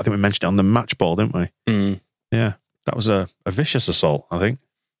 And then I think we mentioned it on the match ball, didn't we? Yeah, that was a vicious assault, I think.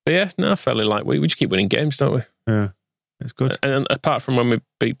 But yeah, no, fairly lightweight. We just keep winning games, don't we? Yeah, it's good. And apart from when we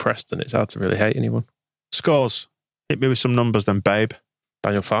beat Preston, it's hard to really hate anyone. Scores. Hit me with some numbers then, babe.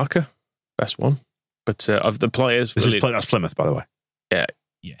 Daniel Farker, best one. But of the players... That's Plymouth, by the way. Yeah,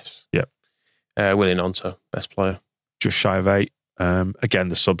 yes. Yep. Willie Nonto, best player. Just shy of 8. Again,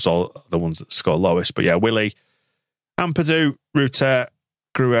 the subs are the ones that score lowest. But yeah, Willie, Ampadu, Ruter,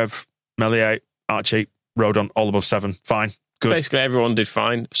 Gruev, Melier, Archie, Rodon, all above 7. Fine. Good. Basically, everyone did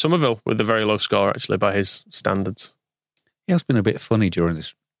fine. Somerville with a very low score, actually, by his standards. He has been a bit funny during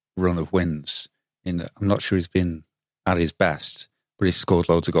this run of wins. I'm not sure he's been at his best, but he's scored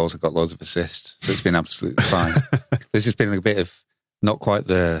loads of goals and got loads of assists. So it's been absolutely fine. This has been a bit of not quite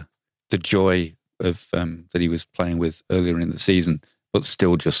the joy of that he was playing with earlier in the season, but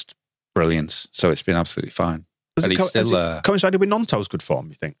still just brilliance. So it's been absolutely fine. Has it coincided with Nonto's good form,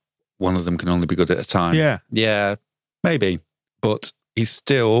 you think? One of them can only be good at a time. Yeah. Yeah, maybe. But he's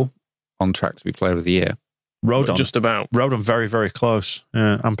still on track to be Player of the Year. Rodon. Just about. Rodon very, very close.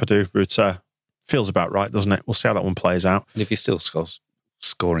 Yeah, Ampadu, Ruter. Feels about right, doesn't it? We'll see how that one plays out. And if he still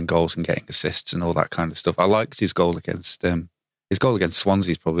scoring goals and getting assists and all that kind of stuff. I liked his goal against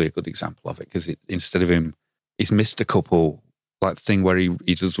Swansea is probably a good example of it, because instead of him, he's missed a couple, like the thing where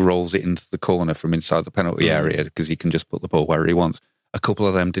he just rolls it into the corner from inside the penalty area because he can just put the ball where he wants. A couple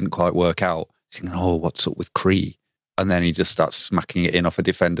of them didn't quite work out. Thinking, what's up with Cree? And then he just starts smacking it in off a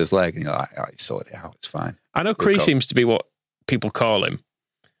defender's leg, and you're like, he sorted it out, it's fine. I know Cree seems to be what people call him,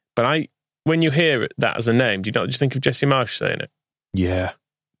 but when you hear that as a name, do you not just think of Jesse Marsh saying it? Yeah.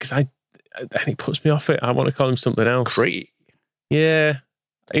 Because I think it puts me off it. I want to call him something else. Cree. Yeah.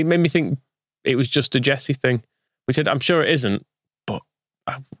 It made me think it was just a Jesse thing, which I'm sure it isn't, but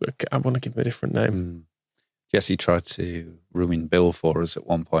I want to give him a different name. Jesse tried to ruin Bill for us at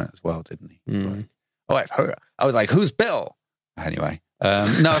one point as well, didn't he? I was like, who's Bill? Anyway,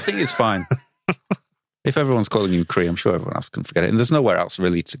 no, I think it's fine. If everyone's calling you Cree, I'm sure everyone else can forget it. And there's nowhere else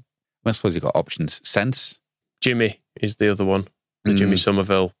really to... I suppose you've got options. Sense? Jimmy is the other one. The Jimmy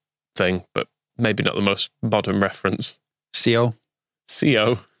Somerville thing, but maybe not the most modern reference. CO?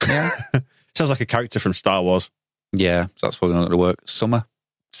 CO. Yeah. Sounds like a character from Star Wars. Yeah, so that's probably not going to work. Summer?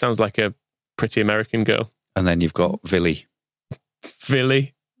 Sounds like a pretty American girl. And then you've got Villy.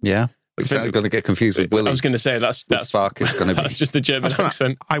 Villy? Yeah. You're going to get confused with Willie. I was going to say that's Farker's going to be. That's just the German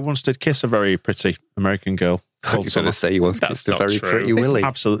accent. I once did kiss a very pretty American girl. I was going to say you once kissed a very pretty Willie. It's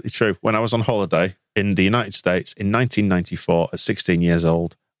absolutely true. When I was on holiday in the United States in 1994, at 16 years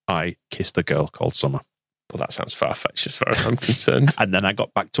old, I kissed a girl called Summer. Well, that sounds far-fetched as far as I'm concerned. And then I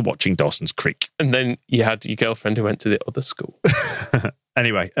got back to watching Dawson's Creek. And then you had your girlfriend who went to the other school.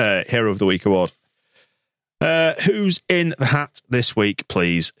 Anyway, Hero of the Week award. Who's in the hat this week?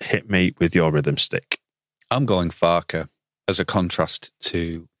 Please hit me with your rhythm stick. I'm going Farker as a contrast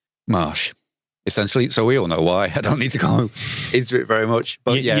to Marsh, essentially. So we all know why. I don't need to go into it very much.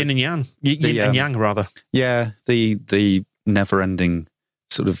 But Yin and Yang. Yin and Yang, rather. Yeah, the never-ending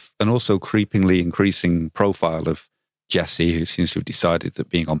sort of, and also creepingly increasing profile of Jesse, who seems to have decided that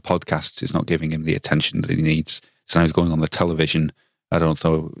being on podcasts is not giving him the attention that he needs. So now he's going on the television. I don't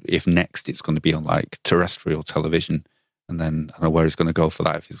know if next it's going to be on like terrestrial television, and then I don't know where he's going to go for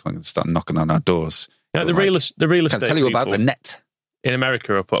that, if he's going to start knocking on our doors. Yeah, the real estate. Can I tell you about the net? In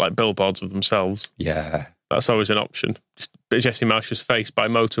America, will put like billboards of themselves. Yeah. That's always an option. Just Jesse Marsh's face by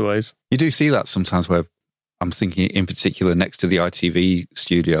motorways. You do see that sometimes, where I'm thinking in particular next to the ITV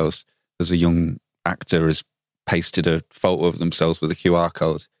studios, there's a young actor has pasted a photo of themselves with a QR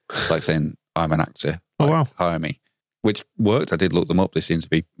code, like saying, I'm an actor. Oh, wow. Hire me. Which worked. I did look them up. They seem to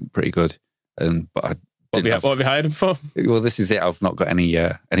be pretty good. But I what have you hired them for? Well, this is it. I've not got any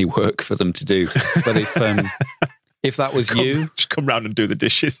work for them to do. But if that was you... Just come round and do the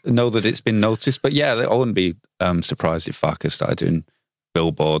dishes. Know that it's been noticed. But yeah, I wouldn't be surprised if Farker started doing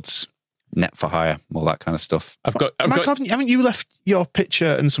billboards, net for hire, all that kind of stuff. Michael, haven't you left your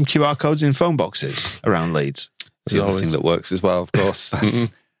picture and some QR codes in phone boxes around Leeds? It's the other thing that works as well, of course.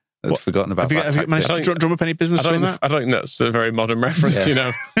 I'd forgotten about that. Have you managed to drum up any business from that? I don't think that's a very modern reference, you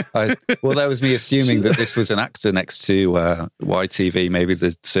know. Well, that was me assuming that this was an actor next to YTV. Maybe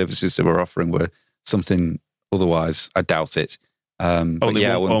the services they were offering were something otherwise. I doubt it.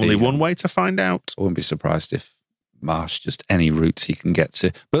 Only one way to find out. I wouldn't be surprised if Marsh, just any routes he can get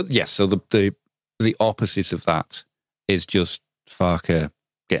to. But yes, so the opposite of that is just Farke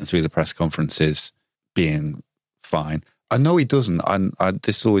getting through the press conferences, being fine. I know he doesn't.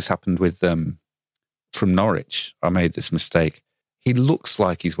 This always happened with from Norwich. I made this mistake. He looks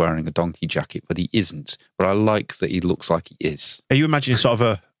like he's wearing a donkey jacket, but he isn't. But I like that he looks like he is. Are you imagining sort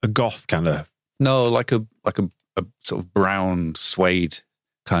of a goth kind of? No, like a sort of brown suede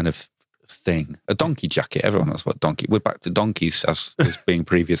kind of thing. A donkey jacket. Everyone knows what donkey. We're back to donkeys as was being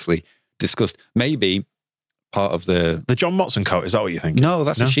previously discussed. Maybe part of the John Motson coat. Is that what you think? No,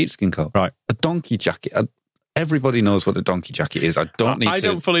 that's a sheepskin coat. Right. A donkey jacket. Everybody knows what a donkey jacket is. I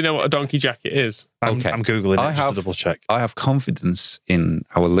don't fully know what a donkey jacket is. I'm Googling it just to double check. I have confidence in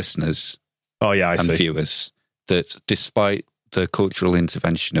our listeners and viewers that despite the cultural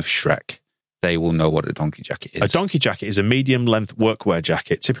intervention of Shrek, they will know what a donkey jacket is. A donkey jacket is a medium-length workwear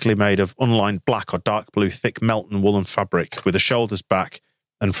jacket, typically made of unlined black or dark blue thick Melton woolen fabric with the shoulders back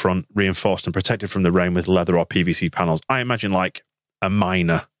and front reinforced and protected from the rain with leather or PVC panels. I imagine like a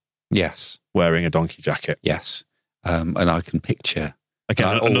miner. Yes. Wearing a donkey jacket. Yes. And I can picture...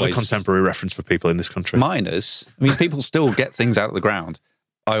 Again, another contemporary reference for people in this country. Miners. I mean, people still get things out of the ground.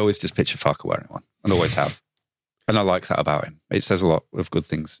 I always just picture Farke wearing one, and always have. And I like that about him. It says a lot of good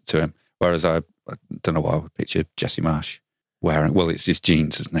things to him. Whereas I don't know why I would picture Jesse Marsh wearing... Well, it's his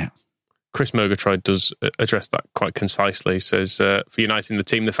jeans, isn't it? Chris Murgatroyd does address that quite concisely. He says, for uniting the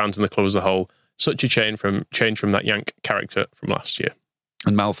team, the fans and the club as a whole, such a change from that Yank character from last year.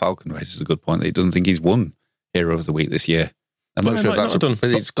 And Mal Falcon raises a good point that he doesn't think he's won Hero of the Week this year. I'm not sure if that's done.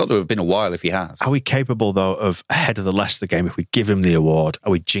 But it's got to have been a while if he has. Are we capable, though, of ahead of the Leicester game, if we give him the award?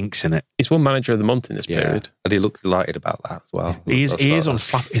 Are we jinxing it? He's won Manager of the Month in this period. And he looked delighted about that as well. He's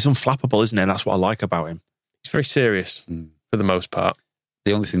unflappable, isn't he? And that's what I like about him. He's very serious for the most part.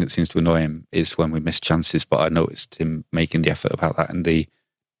 The only thing that seems to annoy him is when we miss chances, but I noticed him making the effort about that. And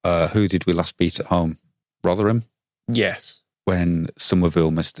who did we last beat at home? Rotherham? Yes. When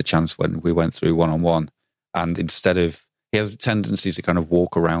Somerville missed the chance when we went through one-on-one. And instead of... He has a tendency to kind of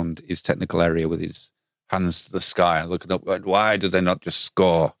walk around his technical area with his hands to the sky, looking up, going, why do they not just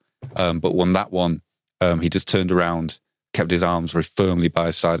score? But when that one, he just turned around, kept his arms very firmly by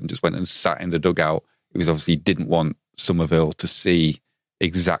his side and just went and sat in the dugout. It was obviously he didn't want Somerville to see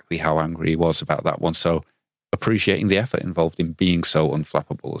exactly how angry he was about that one. So appreciating the effort involved in being so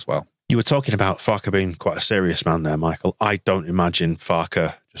unflappable as well. You were talking about Farke being quite a serious man there, Michael. I don't imagine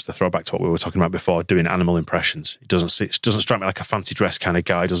Farke, just to throw back to what we were talking about before, doing animal impressions. It doesn't strike me like a fancy dress kind of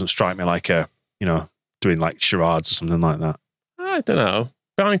guy. It doesn't strike me like doing like charades or something like that. I don't know.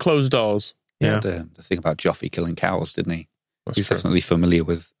 Behind closed doors. Yeah. The thing about Joffrey killing cows, didn't he? He's definitely familiar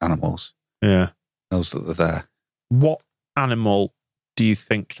with animals. Yeah. Knows that they're there. What animal do you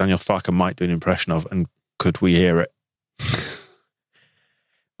think Daniel Farke might do an impression of, and could we hear it?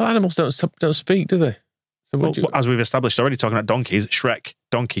 Well, animals don't speak, do they? So as we've established already, talking about donkeys, Shrek,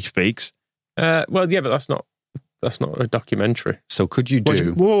 donkey speaks. But that's not a documentary. So could you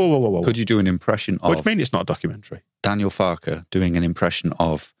do... Whoa. Could you do an impression of... What do you mean it's not a documentary? Daniel Farke doing an impression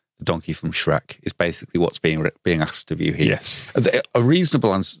of the donkey from Shrek is basically what's being asked of you here. Yes. A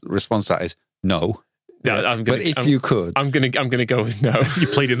reasonable response to that is no. Yeah, you could... I'm gonna go with no.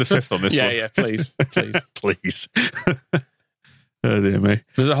 You're pleading the fifth on this one. Yeah, please. Please. Oh, dear me.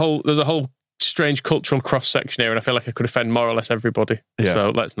 There's a whole strange cultural cross-section here, and I feel like I could offend more or less everybody. Yeah. So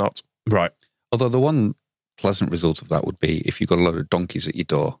let's not. Right. Although the one pleasant result of that would be if you got a load of donkeys at your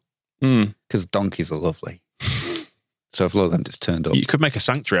door. Because donkeys are lovely. So if a lot of them just turned up. You could make a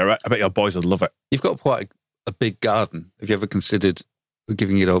sanctuary. I bet your boys would love it. You've got quite a big garden. Have you ever considered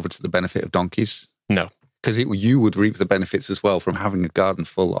giving it over to the benefit of donkeys? No. Because you would reap the benefits as well from having a garden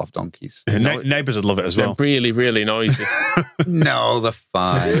full of donkeys. Neighbours would love it as well. They're really, really noisy. No, they're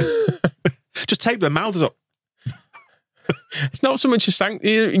fine. Just tape their mouths up. It's not so much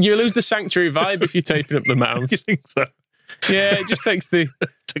you lose the sanctuary vibe if you're taping up the mouths. You think so? Yeah, it just takes the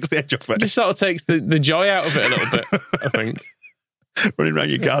edge off it. Just sort of takes the joy out of it a little bit, I think. Running around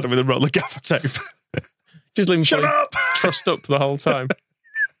your garden with a roll of gaffer tape. Just leave Shut them up! trussed up the whole time.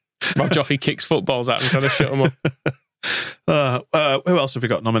 While Joffrey kicks footballs at him, trying to shut them up. Who else have we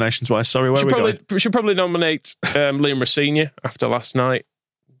got nominations-wise? Sorry, where we should probably nominate Liam Rosenior after last night.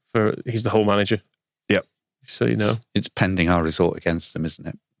 He's the whole manager. Yep. So you know. It's pending our result against them, isn't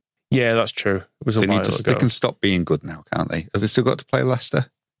it? Yeah, that's true. It was a while ago. They can stop being good now, can't they? Have they still got to play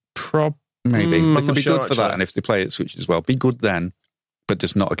Leicester? Maybe. They could be good for that, and if they play at Switch as well, be good then, but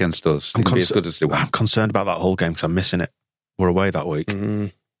just not against us. They can be as good as they want. I'm concerned about that whole game because I'm missing it. We're away that week.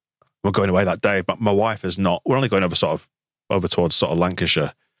 We're going away that day, but my wife is not. We're only going over sort of over towards sort of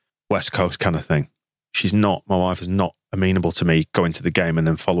Lancashire, West Coast kind of thing. My wife is not amenable to me going to the game and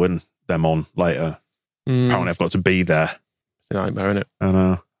then following them on later. Apparently I've got to be there. It's a nightmare, isn't it? I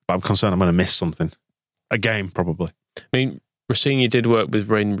know. But I'm concerned I'm going to miss something. A game, probably. I mean, Rossini did work with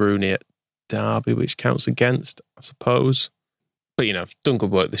Rain Rooney at Derby, which counts against, I suppose. But, done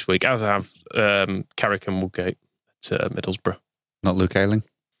good work this week, as have Carrick and Woodgate at Middlesbrough. Not Luke Ayling?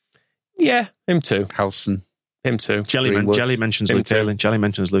 Yeah, him too. Howson? Him too. Jelly mentions Luke Ayling. Jelly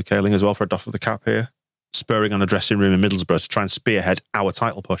mentions Luke Ayling as well for a doff of the cap here. Spurring on a dressing room in Middlesbrough to try and spearhead our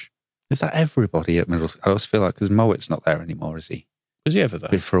title push. Is that everybody at Middlesbrough? I always feel like, because Mowatt's not there anymore, is he? Was he ever there?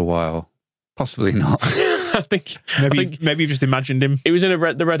 Been for a while. Possibly not. I think maybe you've just imagined him. He was in the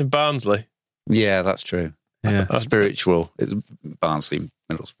Red of Barnsley. Yeah, that's true. Yeah. Spiritual. It's Barnsley,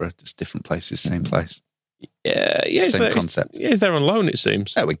 Middlesbrough, just different places, same place. Yeah, same concept. Yeah, he's there on loan, it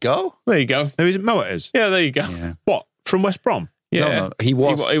seems. There we go. There you go. Who is it? Mowat is? Yeah, there you go. Yeah. What? From West Brom? Yeah. No, he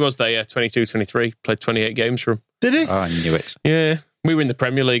was. He was there, yeah, 22, 23. Played 28 games for him. Did he? Oh, I knew it. Yeah. We were in the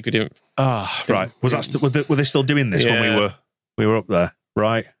Premier League. We didn't. Ah, right. Were they still doing this when we were up there?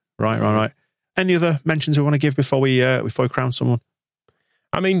 Right. Any other mentions we want to give before we crown someone?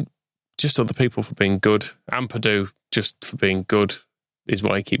 I mean, just other people for being good. Ampadu, just for being good, is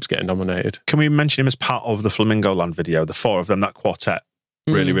why he keeps getting nominated. Can we mention him as part of the Flamingo Land video? The four of them, that quartet,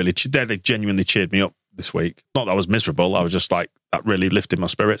 really, they genuinely cheered me up this week. Not that I was miserable. I was just like, that really lifted my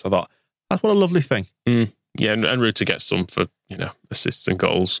spirits. I thought, that's what a lovely thing. Yeah, and Ruta gets some for, assists and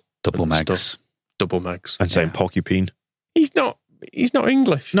goals. Double mags. And saying Porcupine. He's not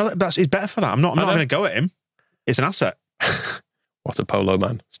English. No, he's better for that. I'm not going to go at him. It's an asset. What a polo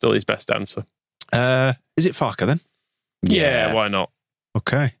man. Still his best answer. Is it Farker then? Yeah, why not?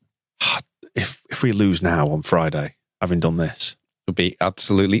 Okay. If we lose now on Friday, having done this, it'll be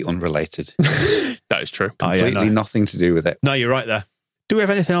absolutely unrelated. That is true. Completely nothing to do with it. No, you're right there. Do we have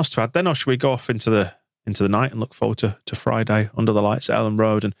anything else to add then, or should we go off into the night and look forward to Friday under the lights at Ellen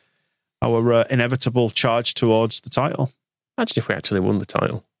Road and our inevitable charge towards the title? Imagine if we actually won the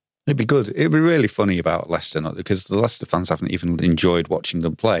title. It'd be good. It'd be really funny about Leicester, because the Leicester fans haven't even enjoyed watching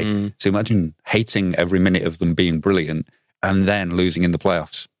them play. So imagine hating every minute of them being brilliant and then losing in the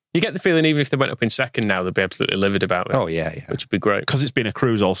playoffs. You get the feeling even if they went up in second now, they'd be absolutely livid about it. Oh, yeah. Which would be great. Because it's been a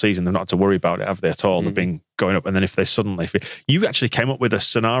cruise all season. They've not had to worry about it, have they, at all? They've been going up. And then if they suddenly... You actually came up with a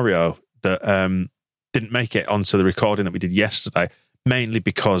scenario that didn't make it onto the recording that we did yesterday, mainly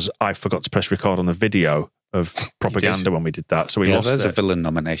because I forgot to press record on the video of propaganda when we did that. So we lost there's it. a villain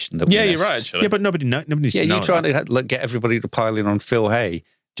nomination that we you're missed. right, actually. Yeah, but nobody needs to know. Yeah, you're trying to get everybody to pile in on Phil Hay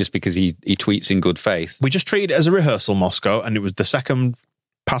just because he tweets in good faith. We just treated it as a rehearsal, Moscow, and it was the second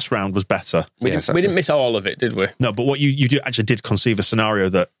pass round was better. We didn't miss all of it, did we? No, but what you did conceive a scenario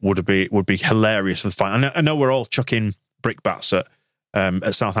that would be hilarious for the final. I know we're all chucking brickbats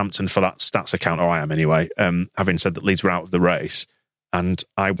at Southampton for that stats account, or I am anyway, having said that Leeds were out of the race, and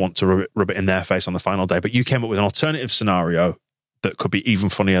I want to rub it in their face on the final day. But you came up with an alternative scenario that could be even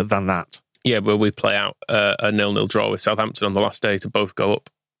funnier than that. Yeah, where we play out a 0-0 draw with Southampton on the last day to both go up,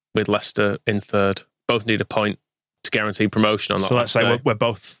 with Leicester in third. Both need a point to guarantee promotion on that. So let's say we're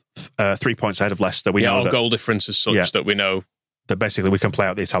both 3 points ahead of Leicester. We know our that, goal difference is such that we know that basically we can play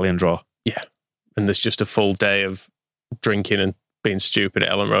out the Italian draw. Yeah, and there's just a full day of drinking and being stupid at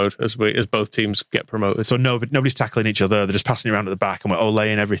Ellen Road as both teams get promoted. So nobody's tackling each other. They're just passing around at the back and we're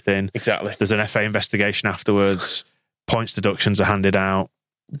olaying everything. Exactly. There's an FA investigation afterwards. Points deductions are handed out.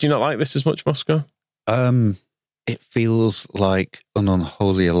 Do you not like this as much, Moscow? It feels like an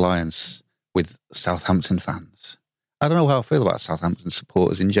unholy alliance with Southampton fans. I don't know how I feel about Southampton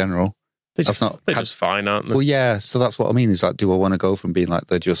supporters in general. They're just fine, aren't they? Well, yeah. So that's what I mean. Is like, do I want to go from being like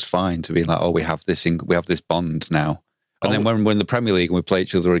they're just fine to being like, oh, we have this bond now, and then when we're in the Premier League and we play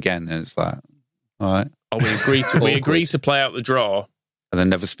each other again, and it's like, all right. Oh, we agree to play out the draw, and then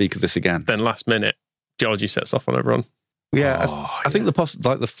never speak of this again. Then last minute, Georgie sets off on everyone. Yeah, I think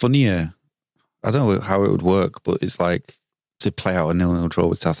the funnier. I don't know how it would work, but it's like to play out a 0-0 draw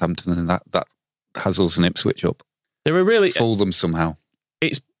with Southampton, and that has us and Ipswich up. They were really fool them somehow.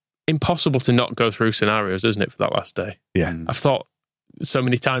 It's impossible to not go through scenarios, isn't it, for that last day? Yeah, I've thought so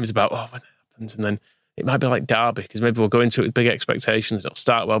many times about when that happens, and then it might be like Derby because maybe we'll go into it with big expectations. It'll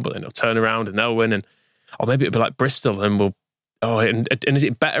start well, but then it'll turn around and they'll win, or maybe it'll be like Bristol, and we'll. And is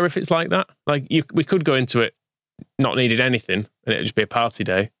it better if it's like that? Like we could go into it not needing anything, and it'd just be a party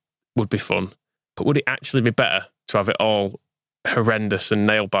day. Would be fun, but would it actually be better to have it all horrendous and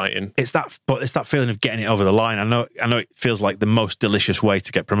nail biting? It's that feeling of getting it over the line. I know it feels like the most delicious way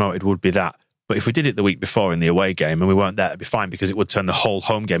to get promoted would be that, But if we did it the week before in the away game and we weren't there, it'd be fine because it would turn the whole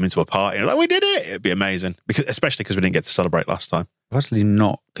home game into a party. And like, we did it! It'd be amazing, especially because we didn't get to celebrate last time. I've actually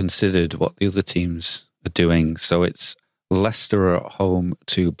not considered what the other teams are doing. So it's Leicester at home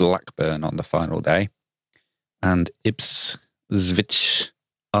to Blackburn on the final day. And Ipswich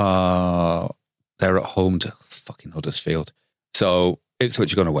they're at home to fucking Huddersfield. So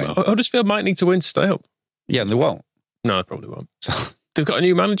Ipswich are going to win. Huddersfield might need to win to stay up. Yeah, and they won't. No, they probably won't. So they've got a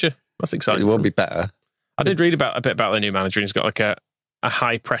new manager. That's exciting. It won't be better. I did read a bit about the new manager, and he's got like a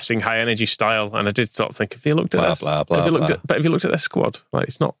high pressing, high energy style. And I did sort of think, if you looked at if you looked at their squad, like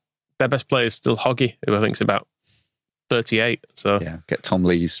it's not their best player is still Hoggy, who I think is about 38. So yeah, get Tom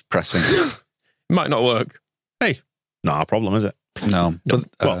Lee's pressing. It might not work. Hey, not a problem, is it? No. But,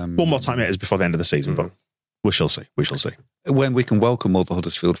 one more time it is before the end of the season, but we shall see. We shall see. When we can welcome all the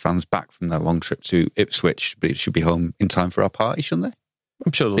Huddersfield fans back from their long trip to Ipswich, but it should be home in time for our party, shouldn't they?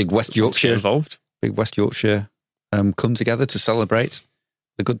 I'm sure Big West Yorkshire involved. Big West Yorkshire come together to celebrate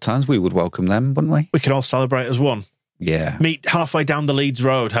the good times. We would welcome them, wouldn't we? We could all celebrate as one. Yeah. Meet halfway down the Leeds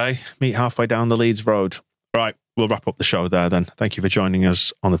Road, hey? Meet halfway down the Leeds Road. Right, we'll wrap up the show there then. Thank you for joining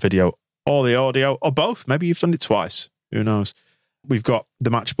us on the video or the audio, or both. Maybe you've done it twice. Who knows? We've got the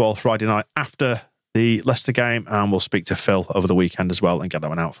match ball Friday night after the Leicester game, and we'll speak to Phil over the weekend as well and get that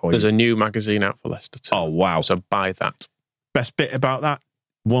one out for you. There's a new magazine out for Leicester too. Oh, wow. So buy that. Best bit about that?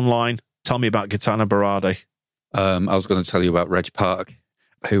 One line. Tell me about Gaetano Berardi. I was going to tell you about Reg Park,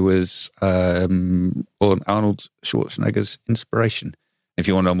 who was on Arnold Schwarzenegger's inspiration. If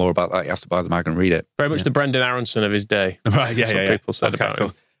you want to know more about that, you have to buy the mag and read it. Very much the Brendan Aronson of his day. Right, yeah, That's what people said about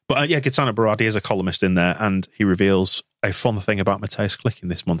him. But Gaetano Berardi is a columnist in there, and he reveals a fun thing about Matthäus Klick in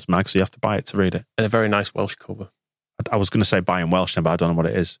this month's mag, so you have to buy it to read it. And a very nice Welsh cover. I was going to say buy in Welsh, but I don't know what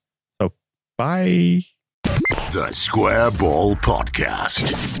it is. So, bye. The Square Ball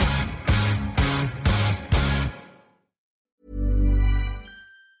Podcast.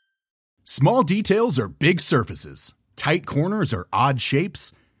 Small details are big surfaces. Tight corners are odd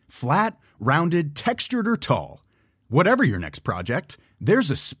shapes. Flat, rounded, textured, or tall. Whatever your next project,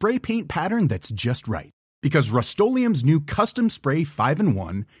 there's a spray paint pattern that's just right. Because Rust-Oleum's new Custom Spray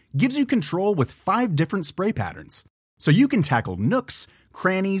 5-in-1 gives you control with 5 different spray patterns. So you can tackle nooks,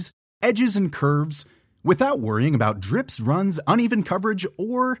 crannies, edges, and curves without worrying about drips, runs, uneven coverage,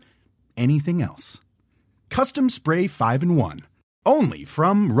 or anything else. Custom Spray 5-in-1. Only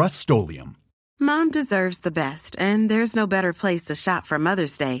from Rust-Oleum. Mom deserves the best, and there's no better place to shop for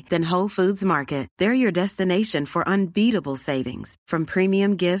Mother's Day than Whole Foods Market. They're your destination for unbeatable savings, from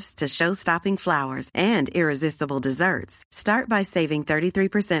premium gifts to show-stopping flowers and irresistible desserts. Start by saving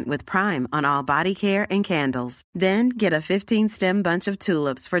 33% with Prime on all body care and candles. Then get a 15-stem bunch of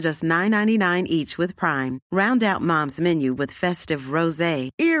tulips for just $9.99 each with Prime. Round out Mom's menu with festive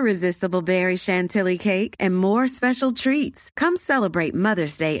rosé, irresistible berry chantilly cake, and more special treats. Come celebrate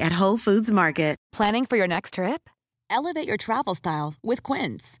Mother's Day at Whole Foods Market. Planning for your next trip? Elevate your travel style with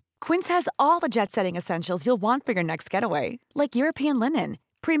Quince. Quince has all the jet-setting essentials you'll want for your next getaway, like European linen,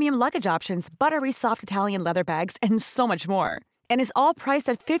 premium luggage options, buttery soft Italian leather bags, and so much more. And is all priced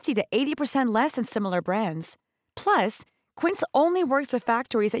at 50 to 80% less than similar brands. Plus, Quince only works with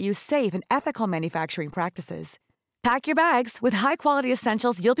factories that use safe and ethical manufacturing practices. Pack your bags with high-quality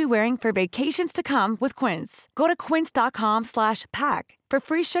essentials you'll be wearing for vacations to come with Quince. Go to quince.com/pack for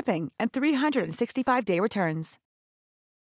free shipping and 365-day returns.